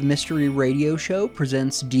House of Mystery Radio Show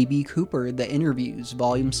presents DB Cooper, The Interviews,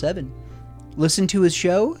 Volume 7. Listen to his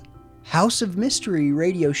show, House of Mystery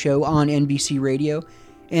Radio Show, on NBC Radio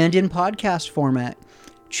and in podcast format.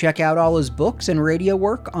 Check out all his books and radio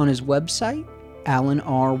work on his website,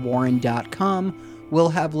 alanrwarren.com. We'll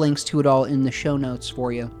have links to it all in the show notes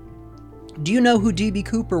for you. Do you know who DB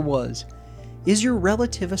Cooper was? Is your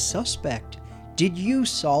relative a suspect? Did you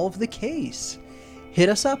solve the case? Hit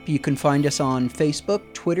us up. You can find us on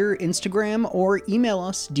Facebook, Twitter, Instagram, or email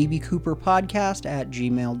us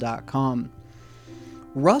dbcooperpodcast@gmail.com.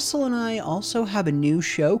 Russell and I also have a new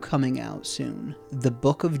show coming out soon, The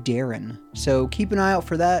Book of Darren, so keep an eye out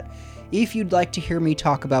for that if you'd like to hear me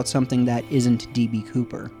talk about something that isn't D.B.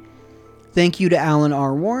 Cooper. Thank you to Alan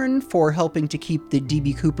R. Warren for helping to keep the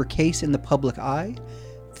D.B. Cooper case in the public eye.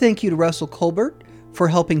 Thank you to Russell Colbert for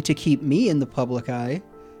helping to keep me in the public eye.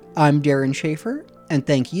 I'm Darren Schaefer, and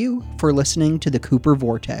thank you for listening to the Cooper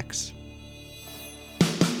Vortex.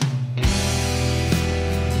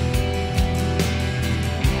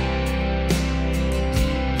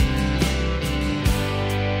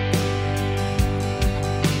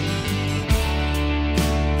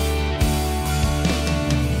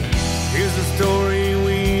 Here's a story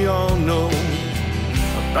we all know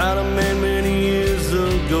about a man many years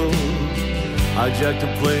ago. Hijacked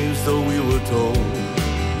a plane, so we were told.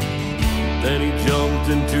 Then he jumped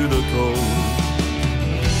into the cold.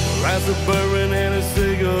 A glass of bourbon and a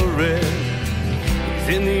cigarette.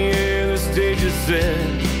 He's in the air, the stage is set.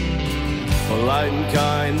 Polite and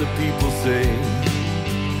kind, the people say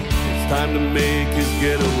it's time to make his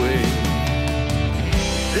getaway.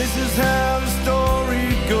 This is how the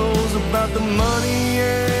story goes about the money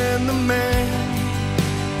and the man.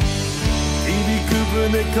 D.B. Cooper,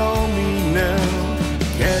 they call me now.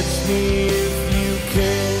 Catch me if you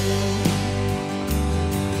can.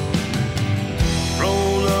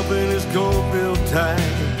 Rolled up in his coat real tight.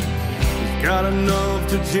 He's got enough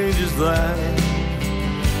to change his life.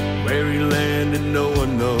 Where he landed no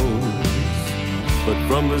one knows, but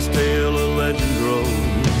from his tale a legend grows.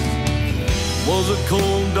 Was a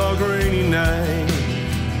cold, dark, rainy night.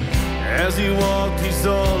 As he walked he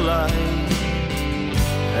saw light.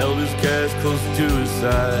 Held his cash close to his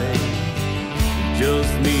side. He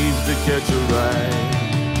just needs to catch a ride.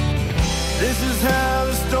 This is how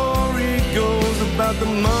the story goes about the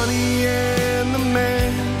money and the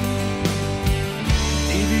man.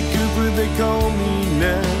 D.B. Cooper, they call me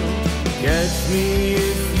now. Catch me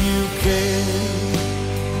if you can.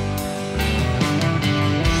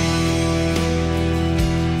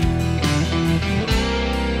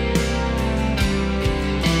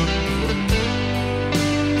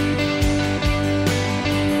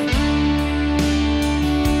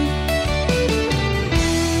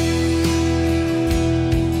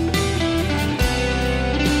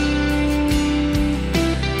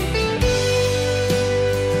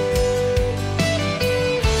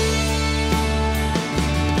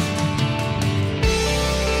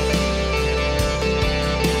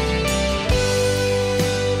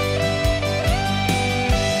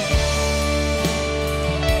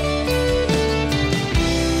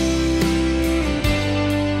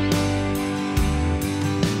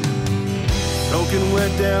 Soaking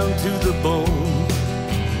wet down to the bone.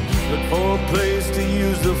 Look for a place to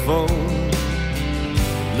use the phone.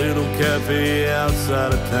 Little cafe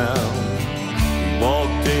outside of town. He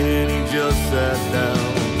walked in, he just sat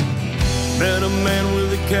down. Met a man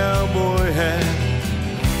with a cowboy hat,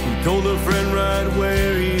 who told a friend right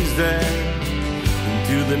where he's at.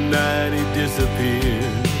 Into the night he disappeared,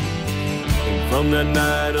 and from that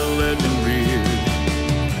night a legend reared.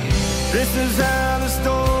 This is how the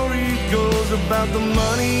story goes about the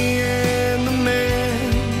money and the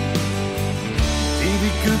man.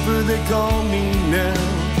 D.B. Cooper, they call me now.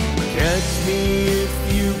 Catch me if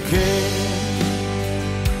you can.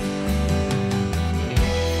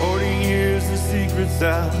 40 years, the secret's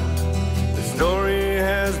out. The story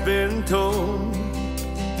has been told.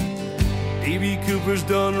 D.B. Cooper's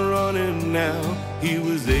done running now. He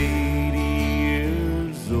was 80